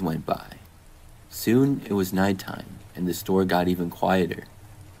 hours went by. Soon it was nighttime, and the store got even quieter.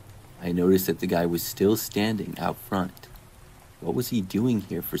 I noticed that the guy was still standing out front. What was he doing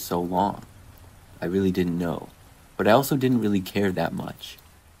here for so long? I really didn't know, but I also didn't really care that much.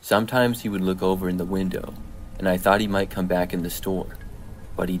 Sometimes he would look over in the window, and I thought he might come back in the store,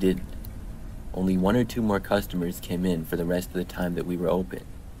 but he didn't. Only 1 or 2 more customers came in for the rest of the time that we were open.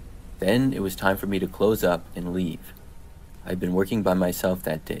 Then it was time for me to close up and leave. I'd been working by myself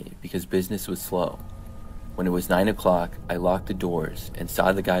that day because business was slow. When it was 9 o'clock, I locked the doors and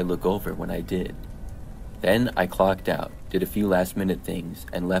saw the guy look over when I did. Then I clocked out, did a few last-minute things,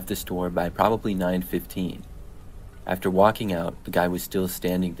 and left the store by probably 9:15. After walking out, the guy was still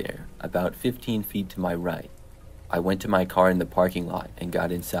standing there, about 15 feet to my right. I went to my car in the parking lot and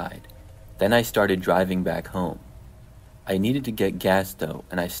got inside. Then I started driving back home. I needed to get gas though,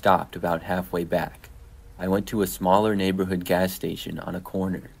 and I stopped about halfway back. I went to a smaller neighborhood gas station on a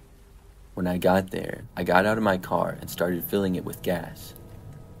corner. When I got there, I got out of my car and started filling it with gas.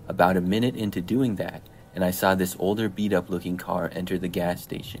 About a minute into doing that, and I saw this older beat-up looking car enter the gas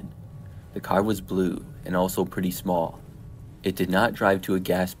station. The car was blue and also pretty small. It did not drive to a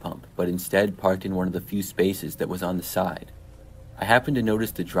gas pump, but instead parked in one of the few spaces that was on the side. I happened to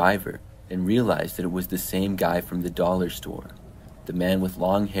notice the driver and realized that it was the same guy from the dollar store, the man with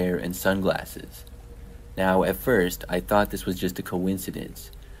long hair and sunglasses. Now, at first, I thought this was just a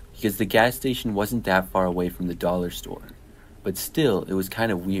coincidence, because the gas station wasn't that far away from the dollar store, but still, it was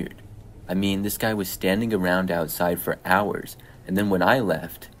kind of weird. I mean, this guy was standing around outside for hours, and then when I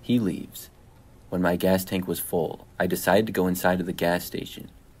left, he leaves. When my gas tank was full, I decided to go inside of the gas station.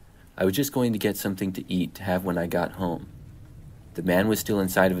 I was just going to get something to eat to have when I got home. The man was still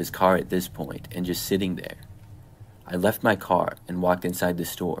inside of his car at this point and just sitting there. I left my car and walked inside the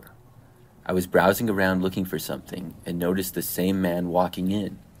store. I was browsing around looking for something and noticed the same man walking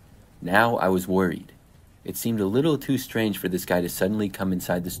in. Now I was worried. It seemed a little too strange for this guy to suddenly come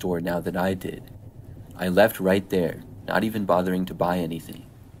inside the store now that I did. I left right there, not even bothering to buy anything.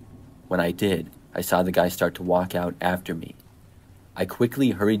 When I did, I saw the guy start to walk out after me. I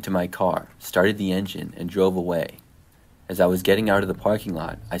quickly hurried to my car, started the engine, and drove away. As I was getting out of the parking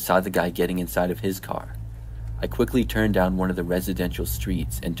lot, I saw the guy getting inside of his car. I quickly turned down one of the residential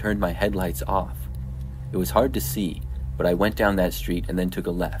streets and turned my headlights off. It was hard to see, but I went down that street and then took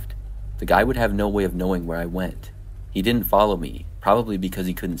a left. The guy would have no way of knowing where I went. He didn't follow me, probably because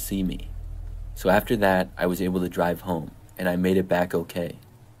he couldn't see me. So after that, I was able to drive home, and I made it back okay.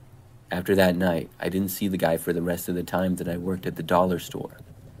 After that night, I didn't see the guy for the rest of the time that I worked at the dollar store.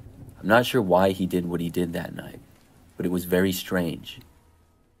 I'm not sure why he did what he did that night, but it was very strange.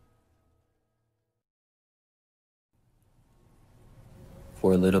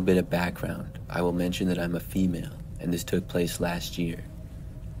 For a little bit of background, I will mention that I'm a female, and this took place last year.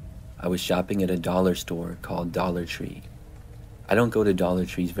 I was shopping at a dollar store called Dollar Tree. I don't go to Dollar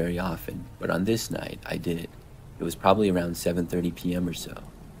Trees very often, but on this night, I did. It was probably around 7:30 p.m. or so.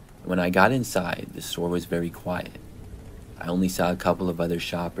 When I got inside, the store was very quiet. I only saw a couple of other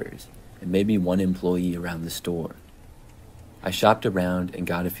shoppers, and maybe one employee around the store. I shopped around and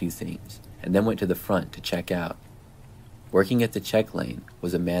got a few things, and then went to the front to check out. Working at the check lane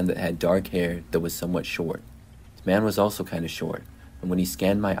was a man that had dark hair that was somewhat short. The man was also kind of short, and when he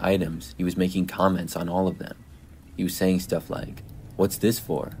scanned my items, he was making comments on all of them. He was saying stuff like, "What's this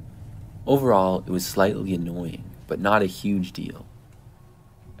for?" Overall, it was slightly annoying, but not a huge deal.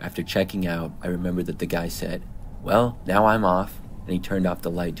 After checking out, I remembered that the guy said, "Well, now I'm off," and he turned off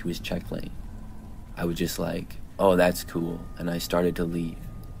the light to his check lane. I was just like, "Oh, that's cool," and I started to leave.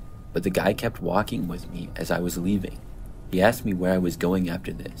 But the guy kept walking with me as I was leaving. He asked me where I was going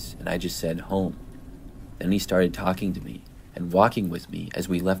after this, and I just said home. Then he started talking to me and walking with me as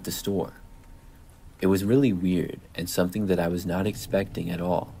we left the store. It was really weird and something that I was not expecting at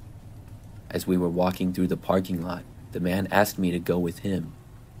all. As we were walking through the parking lot, the man asked me to go with him.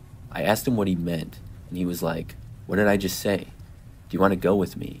 I asked him what he meant, and he was like, "What did I just say? Do you want to go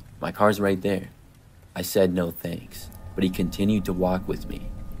with me? My car's right there." I said no thanks, but he continued to walk with me.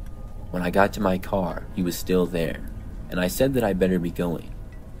 When I got to my car, he was still there, and I said that I better be going.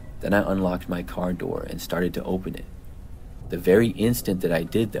 Then I unlocked my car door and started to open it. The very instant that I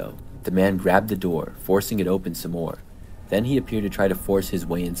did, though, the man grabbed the door, forcing it open some more. Then he appeared to try to force his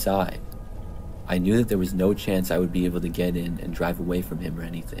way inside. I knew that there was no chance I would be able to get in and drive away from him or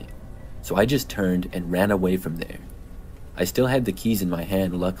anything, so I just turned and ran away from there. I still had the keys in my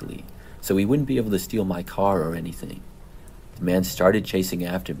hand, luckily, so he wouldn't be able to steal my car or anything. The man started chasing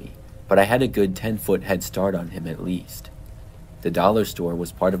after me, but I had a good 10-foot head start on him at least. The dollar store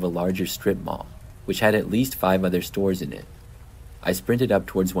was part of a larger strip mall, which had at least 5 other stores in it. I sprinted up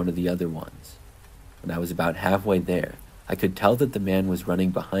towards one of the other ones. When I was about halfway there, I could tell that the man was running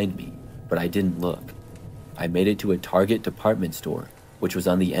behind me, but I didn't look. I made it to a Target department store, which was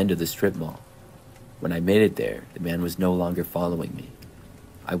on the end of the strip mall. When I made it there, the man was no longer following me.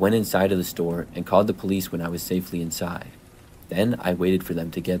 I went inside of the store and called the police when I was safely inside. Then I waited for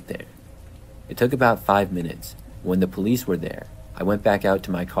them to get there. It took about 5 minutes. When the police were there, I went back out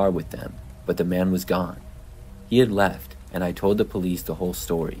to my car with them, but the man was gone. He had left, and I told the police the whole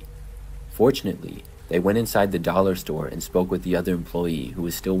story. Fortunately, they went inside the dollar store and spoke with the other employee who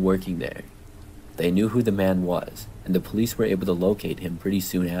was still working there. They knew who the man was, and the police were able to locate him pretty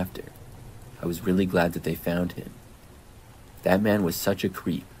soon after. I was really glad that they found him. That man was such a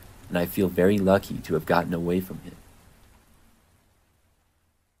creep, and I feel very lucky to have gotten away from him.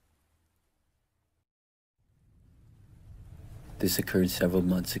 This occurred several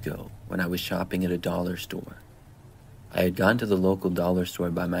months ago when I was shopping at a dollar store. I had gone to the local dollar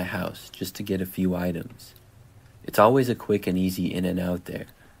store by my house just to get a few items. It's always a quick and easy in and out there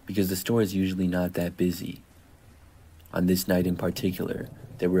because the store is usually not that busy. On this night in particular,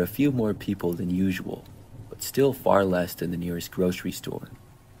 there were a few more people than usual, but still far less than the nearest grocery store.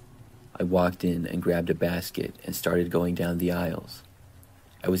 I walked in and grabbed a basket and started going down the aisles.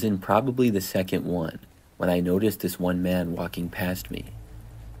 I was in probably the second one when I noticed this one man walking past me.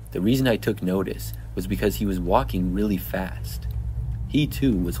 The reason I took notice was because he was walking really fast. He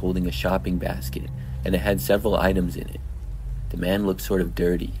too was holding a shopping basket, and it had several items in it. The man looked sort of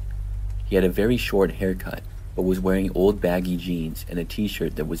dirty. He had a very short haircut, but was wearing old baggy jeans and a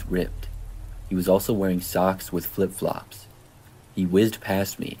t-shirt that was ripped. He was also wearing socks with flip-flops. He whizzed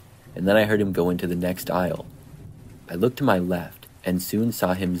past me, and then I heard him go into the next aisle. I looked to my left, and soon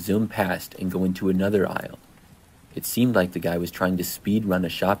saw him zoom past and go into another aisle. It seemed like the guy was trying to speed run a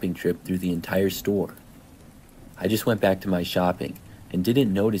shopping trip through the entire store. I just went back to my shopping and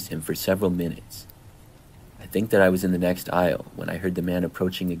didn't notice him for several minutes. I think that I was in the next aisle when I heard the man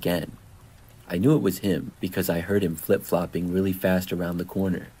approaching again. I knew it was him because I heard him flip-flopping really fast around the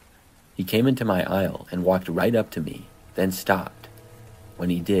corner. He came into my aisle and walked right up to me, then stopped. When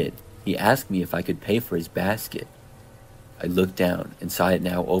he did, he asked me if I could pay for his basket. I looked down and saw it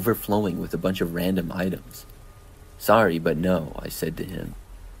now overflowing with a bunch of random items. "Sorry, but no," I said to him.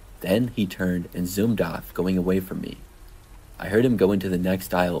 Then he turned and zoomed off, going away from me. I heard him go into the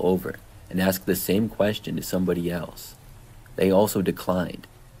next aisle over and ask the same question to somebody else. They also declined,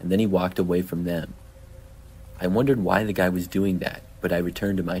 and then he walked away from them. I wondered why the guy was doing that, but I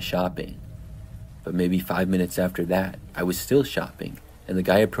returned to my shopping. But maybe 5 minutes after that, I was still shopping, and the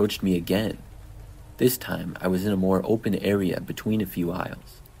guy approached me again. This time, I was in a more open area between a few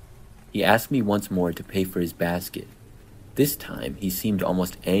aisles. He asked me once more to pay for his basket. This time, he seemed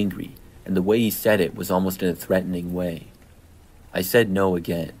almost angry, and the way he said it was almost in a threatening way. I said no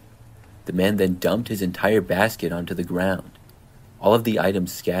again. The man then dumped his entire basket onto the ground. All of the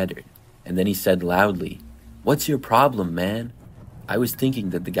items scattered, and then he said loudly, "What's your problem, man?" I was thinking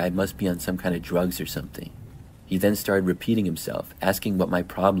that the guy must be on some kind of drugs or something. He then started repeating himself, asking what my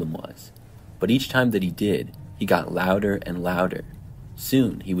problem was. But each time that he did, he got louder and louder.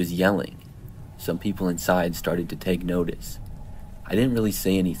 Soon, he was yelling. Some people inside started to take notice. I didn't really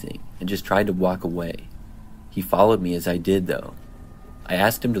say anything and just tried to walk away. He followed me as I did, though. I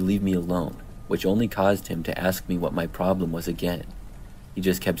asked him to leave me alone, which only caused him to ask me what my problem was again. He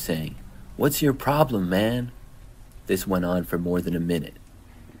just kept saying, "What's your problem, man?" This went on for more than a minute.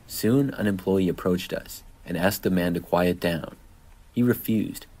 Soon, an employee approached us and asked the man to quiet down. He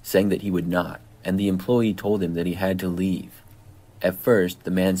refused, saying that he would not, and the employee told him that he had to leave. At first,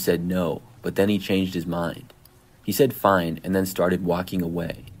 the man said no, but then he changed his mind. He said fine and then started walking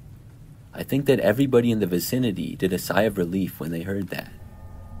away. I think that everybody in the vicinity did a sigh of relief when they heard that.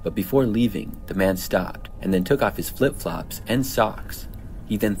 But before leaving, the man stopped and then took off his flip-flops and socks.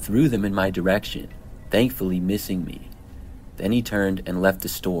 He then threw them in my direction, thankfully missing me. Then he turned and left the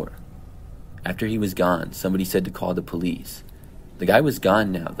store. After he was gone, somebody said to call the police. The guy was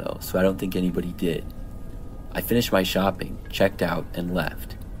gone now, though, so I don't think anybody did. I finished my shopping, checked out, and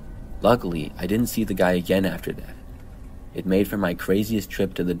left. Luckily, I didn't see the guy again after that. It made for my craziest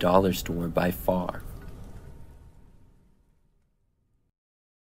trip to the dollar store by far.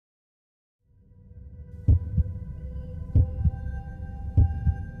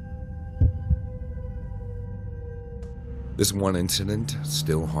 This one incident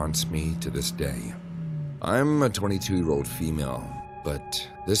still haunts me to this day. I'm a 22-year-old female, but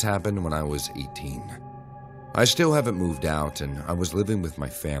this happened when I was 18. I still haven't moved out, and I was living with my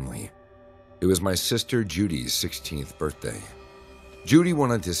family. It was my sister Judy's 16th birthday. Judy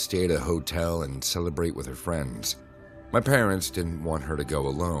wanted to stay at a hotel and celebrate with her friends. My parents didn't want her to go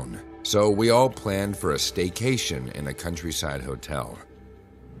alone, so we all planned for a staycation in a countryside hotel.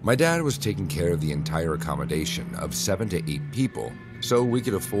 My dad was taking care of the entire accommodation of 7 to 8 people, so we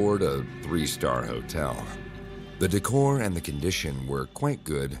could afford a 3-star hotel. The decor and the condition were quite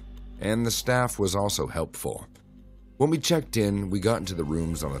good, and the staff was also helpful. When we checked in, we got into the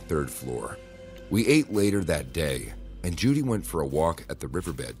rooms on the 3rd floor. We ate later that day, and Judy went for a walk at the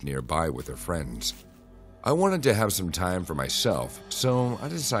riverbed nearby with her friends. I wanted to have some time for myself, so I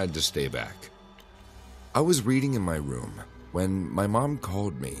decided to stay back. I was reading in my room when my mom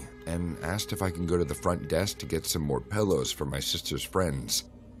called me and asked if I can go to the front desk to get some more pillows for my sister's friends.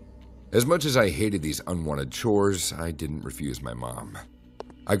 As much as I hated these unwanted chores, I didn't refuse my mom.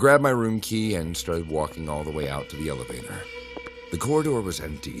 I grabbed my room key and started walking all the way out to the elevator. The corridor was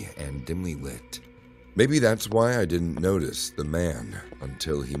empty and dimly lit. Maybe that's why I didn't notice the man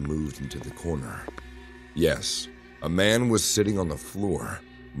until he moved into the corner. Yes, a man was sitting on the floor,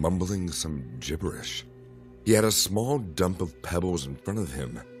 mumbling some gibberish. He had a small dump of pebbles in front of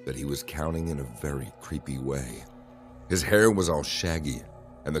him that he was counting in a very creepy way. His hair was all shaggy,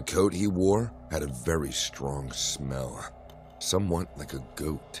 and the coat he wore had a very strong smell, somewhat like a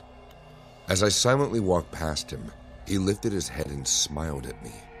goat. As I silently walked past him, he lifted his head and smiled at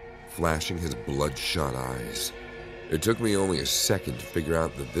me, flashing his bloodshot eyes. It took me only a second to figure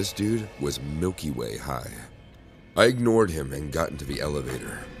out that this dude was Milky Way high. I ignored him and got into the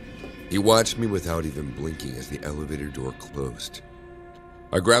elevator. He watched me without even blinking as the elevator door closed.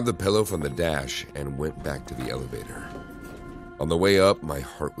 I grabbed the pillow from the dash and went back to the elevator. On the way up, my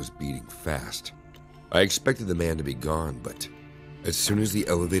heart was beating fast. I expected the man to be gone, but as soon as the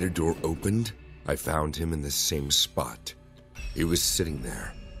elevator door opened, I found him in the same spot. He was sitting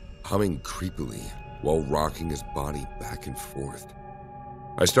there, humming creepily while rocking his body back and forth.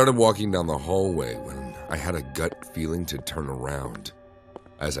 I started walking down the hallway when I had a gut feeling to turn around.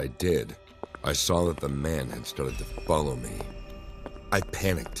 As I did, I saw that the man had started to follow me. I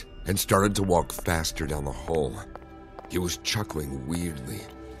panicked and started to walk faster down the hall. He was chuckling weirdly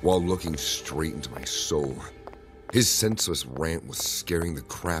while looking straight into my soul. His senseless rant was scaring the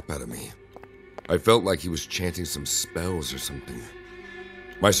crap out of me. I felt like he was chanting some spells or something.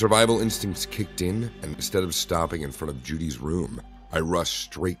 My survival instincts kicked in, and instead of stopping in front of Judy's room, I rushed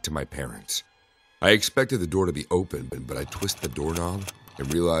straight to my parents'. I expected the door to be open, but I twisted the doorknob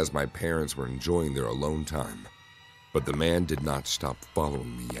and realized my parents were enjoying their alone time. But the man did not stop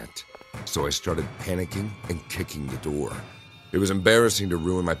following me yet, so I started panicking and kicking the door. It was embarrassing to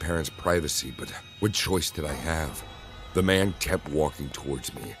ruin my parents' privacy, but what choice did I have? The man kept walking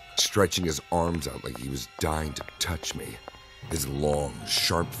towards me, stretching his arms out like he was dying to touch me. His long,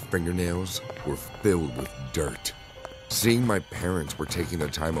 sharp fingernails were filled with dirt. Seeing my parents were taking their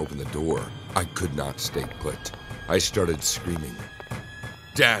time to open the door, I could not stay put. I started screaming,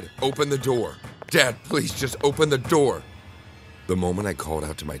 "Dad, open the door! Dad, please just open the door!" The moment I called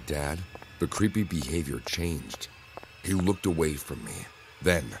out to my dad, the creepy behavior changed. He looked away from me,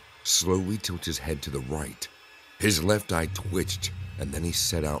 then slowly tilted his head to the right. His left eye twitched, and then he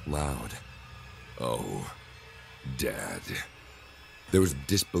said out loud, "Oh, Dad." There was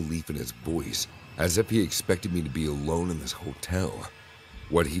disbelief in his voice, as if he expected me to be alone in this hotel.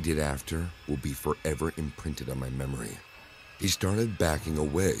 What he did after will be forever imprinted on my memory. He started backing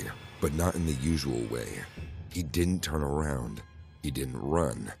away, but not in the usual way. He didn't turn around. He didn't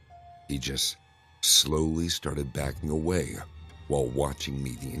run. He just slowly started backing away while watching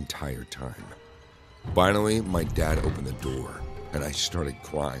me the entire time. Finally, my dad opened the door, and I started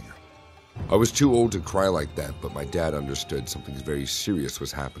crying. I was too old to cry like that, but my dad understood something very serious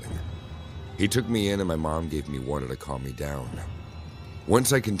was happening. He took me in, and my mom gave me water to calm me down.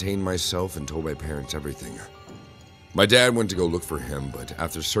 Once I contained myself and told my parents everything. My dad went to go look for him, but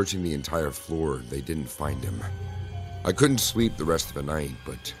after searching the entire floor, they didn't find him. I couldn't sleep the rest of the night,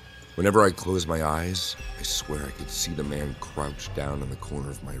 but whenever I closed my eyes, I swear I could see the man crouched down in the corner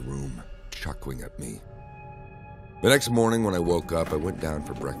of my room, chuckling at me. The next morning when I woke up, I went down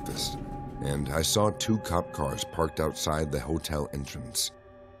for breakfast. and I saw 2 cop cars parked outside the hotel entrance.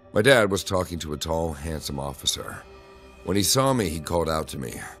 My dad was talking to a tall, handsome officer. When he saw me, he called out to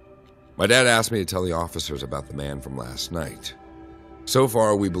me. My dad asked me to tell the officers about the man from last night. So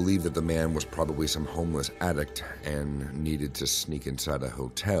far, we believe that the man was probably some homeless addict and needed to sneak inside a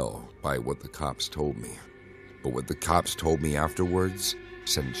hotel, by what the cops told me. But what the cops told me afterwards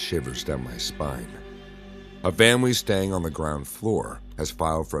sent shivers down my spine. A family staying on the ground floor has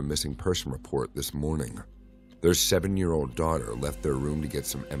filed for a missing person report this morning. Their 7-year-old daughter left their room to get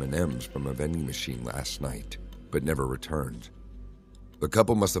some M&Ms from a vending machine last night, but never returned. The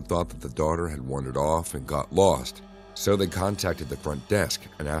couple must have thought that the daughter had wandered off and got lost, so they contacted the front desk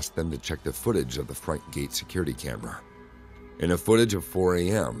and asked them to check the footage of the front gate security camera. In a footage of 4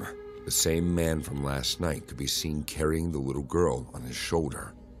 a.m., the same man from last night could be seen carrying the little girl on his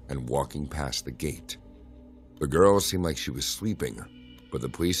shoulder and walking past the gate. The girl seemed like she was sleeping, but the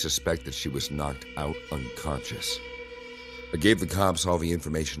police suspect that she was knocked out unconscious. I gave the cops all the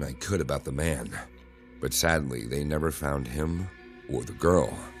information I could about the man, but sadly, they never found him or the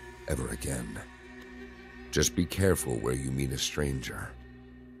girl ever again. Just be careful where you meet a stranger.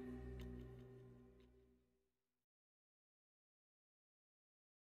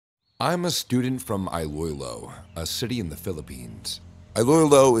 I'm a student from Iloilo, a city in the Philippines.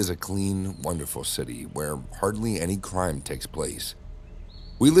 Iloilo is a clean, wonderful city where hardly any crime takes place.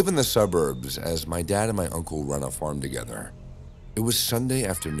 We live in the suburbs as my dad and my uncle run a farm together. It was Sunday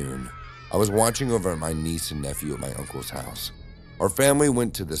afternoon. I was watching over at my niece and nephew at my uncle's house. Our family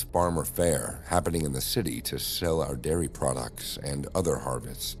went to this farmer fair happening in the city to sell our dairy products and other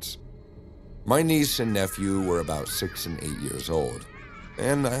harvests. My niece and nephew were about 6 and 8 years old,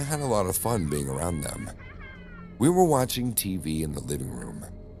 and I had a lot of fun being around them. We were watching TV in the living room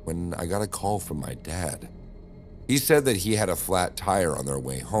when I got a call from my dad. He said that he had a flat tire on their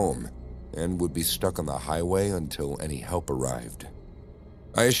way home and would be stuck on the highway until any help arrived.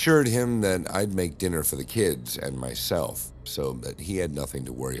 I assured him that I'd make dinner for the kids and myself so that he had nothing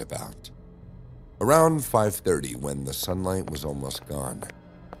to worry about. Around 5:30, when the sunlight was almost gone,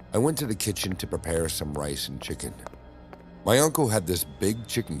 I went to the kitchen to prepare some rice and chicken. My uncle had this big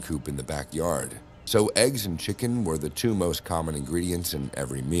chicken coop in the backyard, so eggs and chicken were the 2 most common ingredients in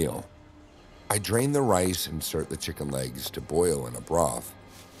every meal. I drained the rice and stirred the chicken legs to boil in a broth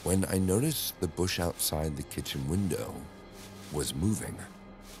when I noticed the bush outside the kitchen window was moving.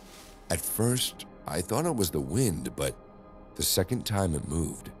 At first, I thought it was the wind, but the second time it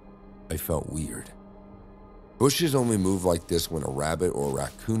moved, I felt weird. Bushes only move like this when a rabbit or a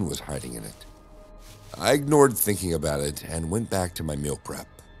raccoon was hiding in it. I ignored thinking about it and went back to my meal prep.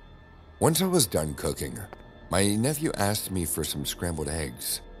 Once I was done cooking, my nephew asked me for some scrambled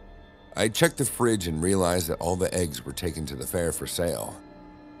eggs. I checked the fridge and realized that all the eggs were taken to the fair for sale.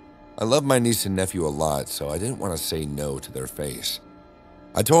 I love my niece and nephew a lot, so I didn't want to say no to their face.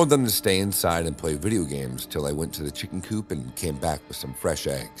 I told them to stay inside and play video games till I went to the chicken coop and came back with some fresh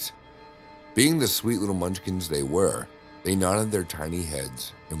eggs. Being the sweet little munchkins they were, they nodded their tiny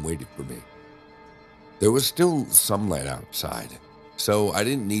heads and waited for me. There was still sunlight outside, so I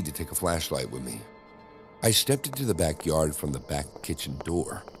didn't need to take a flashlight with me. I stepped into the backyard from the back kitchen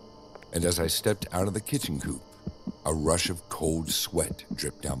door, and as I stepped out of the kitchen coop, a rush of cold sweat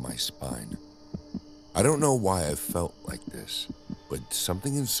dripped down my spine. I don't know why I felt like this, but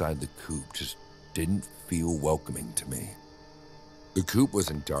something inside the coop just didn't feel welcoming to me. The coop was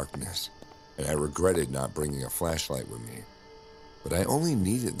in darkness, and I regretted not bringing a flashlight with me. But I only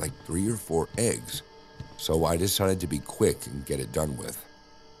needed like 3 or 4 eggs, so I decided to be quick and get it done with.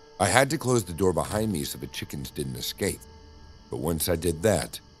 I had to close the door behind me so the chickens didn't escape. But once I did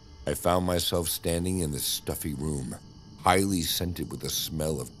that, I found myself standing in this stuffy room, highly scented with the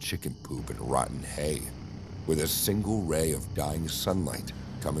smell of chicken poop and rotten hay, with a single ray of dying sunlight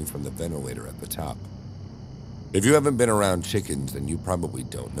coming from the ventilator at the top. If you haven't been around chickens, then you probably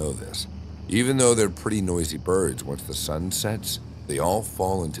don't know this. Even though they're pretty noisy birds, once the sun sets, they all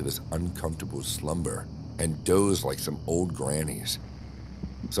fall into this uncomfortable slumber and doze like some old grannies.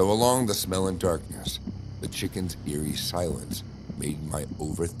 So along the smell and darkness, the chicken's eerie silence made my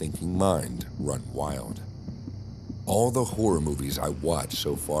overthinking mind run wild. All the horror movies I watched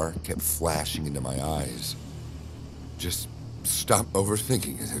so far kept flashing into my eyes. Just stop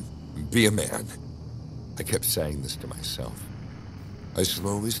overthinking it and be a man. I kept saying this to myself. I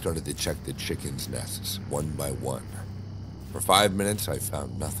slowly started to check the chickens' nests one by one. For 5 minutes, I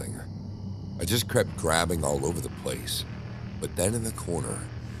found nothing. I just kept grabbing all over the place. But then in the corner,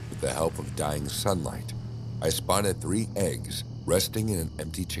 with the help of dying sunlight, I spotted 3 eggs resting in an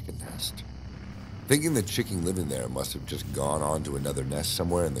empty chicken nest. Thinking the chicken living there must have just gone on to another nest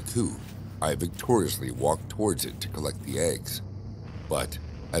somewhere in the coop, I victoriously walked towards it to collect the eggs. But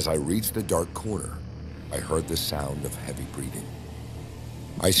as I reached the dark corner, I heard the sound of heavy breathing.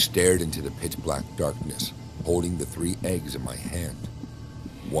 I stared into the pitch-black darkness, holding the 3 eggs in my hand.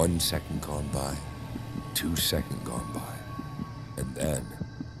 1 second gone by, 2 seconds gone by, and then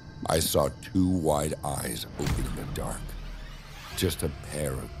I saw 2 wide eyes open in the dark. Just a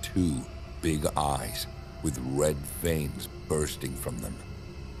pair of 2 big eyes with red veins bursting from them.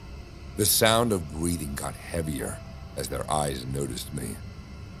 The sound of breathing got heavier as their eyes noticed me.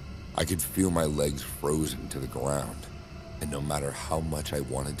 I could feel my legs frozen to the ground, and no matter how much I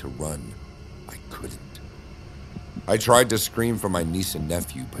wanted to run, I couldn't. I tried to scream for my niece and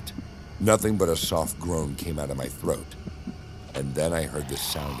nephew, but nothing but a soft groan came out of my throat. And then I heard the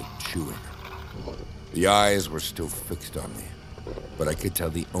sound of chewing. The eyes were still fixed on me, but I could tell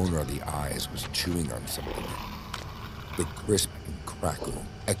the owner of the eyes was chewing on something. The crisp and crackle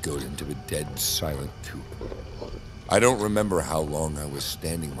echoed into the dead, silent coop. I don't remember how long I was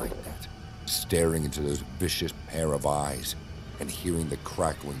standing like that, staring into those vicious pair of eyes and hearing the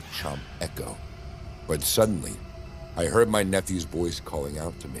crackling chomp echo. But suddenly, I heard my nephew's voice calling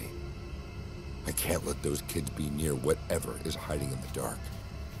out to me. I can't let those kids be near whatever is hiding in the dark.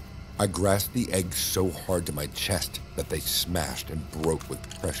 I grasped the eggs so hard to my chest that they smashed and broke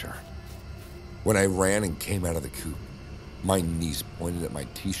with pressure. When I ran and came out of the coop, my niece pointed at my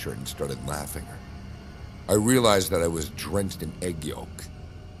t-shirt and started laughing. I realized that I was drenched in egg yolk.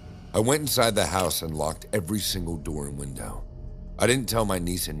 I went inside the house and locked every single door and window. I didn't tell my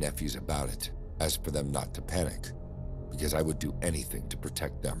niece and nephews about it, as for them not to panic, because I would do anything to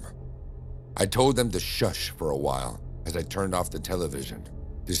protect them. I told them to shush for a while as I turned off the television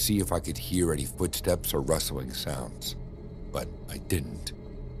to see if I could hear any footsteps or rustling sounds, but I didn't.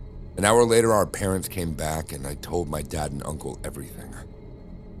 An hour later, our parents came back and I told my dad and uncle everything.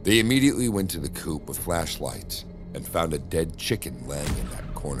 They immediately went to the coop with flashlights and found a dead chicken laying in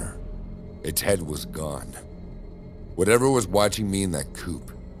that corner. Its head was gone. Whatever was watching me in that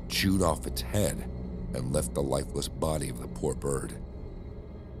coop chewed off its head and left the lifeless body of the poor bird.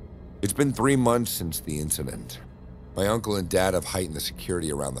 It's been 3 months since the incident. My uncle and dad have heightened the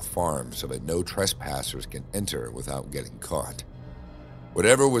security around the farm so that no trespassers can enter without getting caught.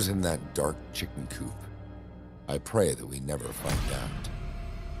 Whatever was in that dark chicken coop, I pray that we never find out.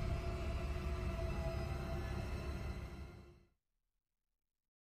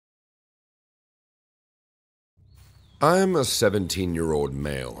 I'm a 17-year-old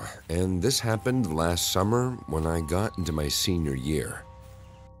male, and this happened last summer when I got into my senior year.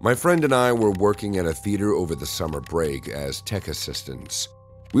 My friend and I were working at a theater over the summer break as tech assistants.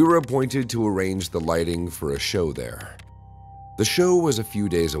 We were appointed to arrange the lighting for a show there. The show was a few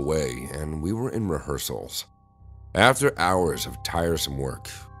days away, and we were in rehearsals. After hours of tiresome work,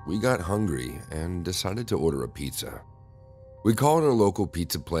 we got hungry and decided to order a pizza. We called a local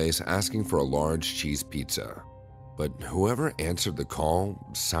pizza place asking for a large cheese pizza, but whoever answered the call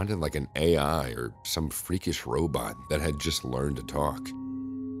sounded like an AI or some freakish robot that had just learned to talk.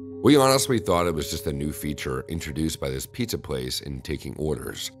 We honestly thought it was just a new feature introduced by this pizza place in taking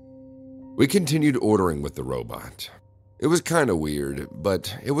orders. We continued ordering with the robot. It was kind of weird,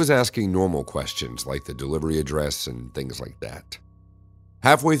 but it was asking normal questions like the delivery address and things like that.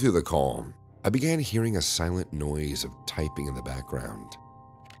 Halfway through the call, I began hearing a silent noise of typing in the background.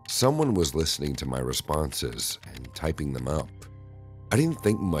 Someone was listening to my responses and typing them up. I didn't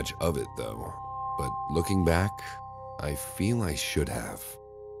think much of it though, but looking back, I feel I should have.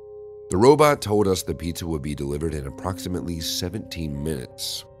 The robot told us the pizza would be delivered in approximately 17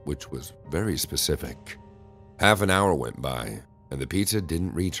 minutes, which was very specific. Half an hour went by, and the pizza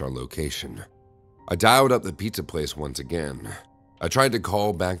didn't reach our location. I dialed up the pizza place once again. I tried to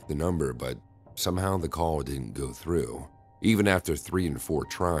call back the number, but somehow the call didn't go through, even after 3 and 4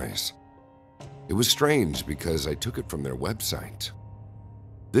 tries. It was strange because I took it from their website.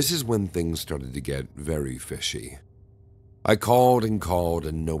 This is when things started to get very fishy. I called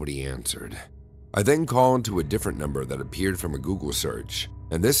and nobody answered. I then called to a different number that appeared from a Google search,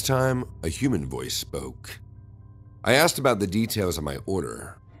 and this time a human voice spoke. I asked about the details of my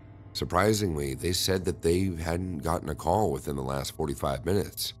order. Surprisingly, they said that they hadn't gotten a call within the last 45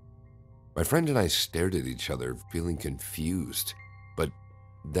 minutes. My friend and I stared at each other, feeling confused, but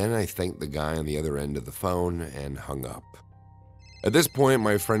then I thanked the guy on the other end of the phone and hung up. At this point,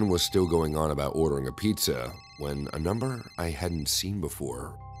 my friend was still going on about ordering a pizza when a number I hadn't seen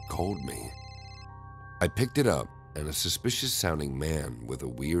before called me. I picked it up, and a suspicious-sounding man with a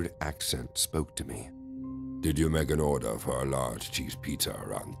weird accent spoke to me. "Did you make an order for a large cheese pizza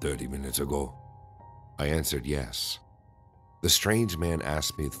around 30 minutes ago?" I answered yes. The strange man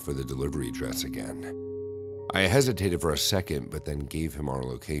asked me for the delivery address again. I hesitated for a second, but then gave him our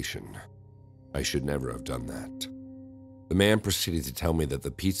location. I should never have done that. The man proceeded to tell me that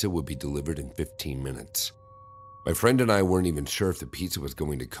the pizza would be delivered in 15 minutes. My friend and I weren't even sure if the pizza was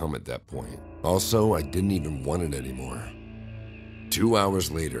going to come at that point. Also, I didn't even want it anymore. 2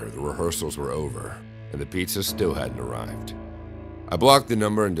 hours later, the rehearsals were over, and the pizza still hadn't arrived. I blocked the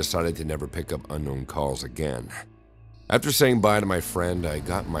number and decided to never pick up unknown calls again. After saying bye to my friend, I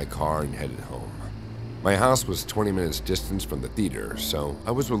got in my car and headed home. My house was 20 minutes distance from the theater, so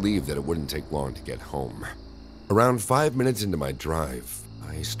I was relieved that it wouldn't take long to get home. Around 5 minutes into my drive,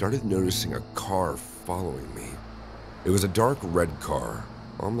 I started noticing a car following me. It was a dark red car,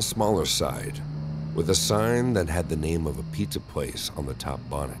 on the smaller side, with a sign that had the name of a pizza place on the top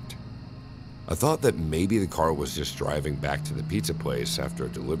bonnet. I thought that maybe the car was just driving back to the pizza place after a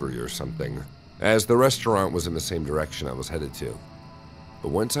delivery or something, as the restaurant was in the same direction I was headed to. But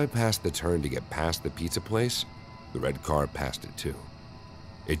once I passed the turn to get past the pizza place, the red car passed it too.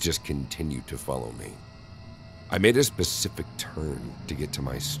 It just continued to follow me. I made a specific turn to get to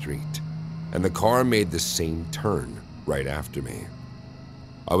my street, and the car made the same turn right after me.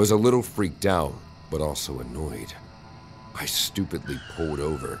 I was a little freaked out, but also annoyed. I stupidly pulled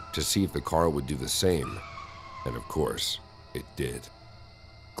over to see if the car would do the same, and of course, it did.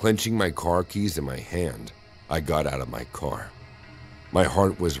 Clenching my car keys in my hand, I got out of my car. My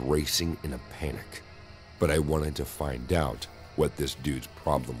heart was racing in a panic, but I wanted to find out what this dude's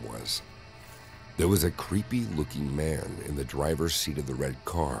problem was. There was a creepy-looking man in the driver's seat of the red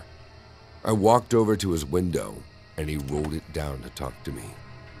car. I walked over to his window, and he rolled it down to talk to me.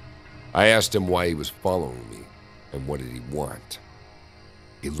 I asked him why he was following me, and what did he want.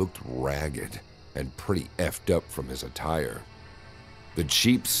 He looked ragged and pretty effed up from his attire. The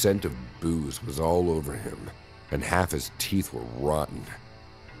cheap scent of booze was all over him, and half his teeth were rotten.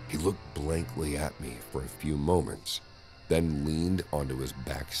 He looked blankly at me for a few moments, then leaned onto his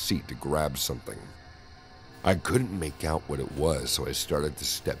back seat to grab something. I couldn't make out what it was, so I started to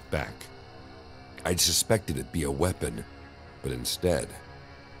step back. I'd suspected it'd be a weapon, but instead,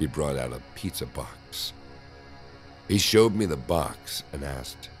 he brought out a pizza box. He showed me the box and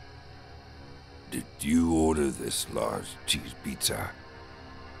asked, "Did you order this large cheese pizza?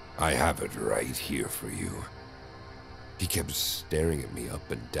 I have it right here for you." He kept staring at me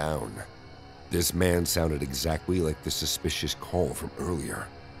up and down. This man sounded exactly like the suspicious call from earlier.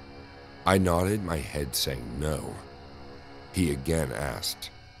 I nodded my head saying no. He again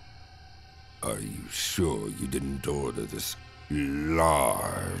asked, "Are you sure you didn't order this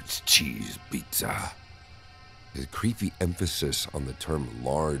large cheese pizza?" His creepy emphasis on the term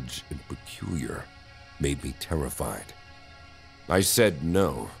large and peculiar made me terrified. I said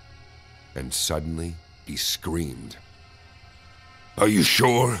no, and suddenly he screamed, "Are you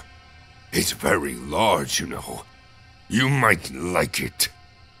sure? It's very large, you know. You might like it."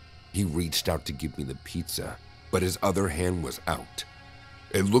 He reached out to give me the pizza, but his other hand was out.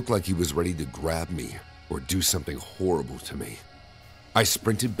 It looked like he was ready to grab me or do something horrible to me. I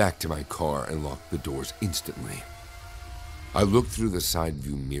sprinted back to my car and locked the doors instantly. I looked through the side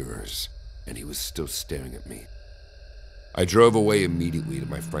view mirrors, and he was still staring at me. I drove away immediately to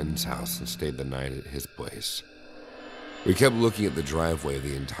my friend's house and stayed the night at his place. We kept looking at the driveway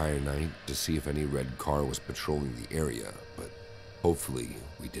the entire night to see if any red car was patrolling the area, but hopefully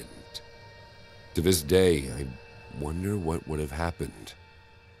we didn't. To this day, I wonder what would have happened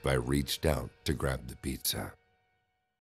if I reached out to grab the pizza.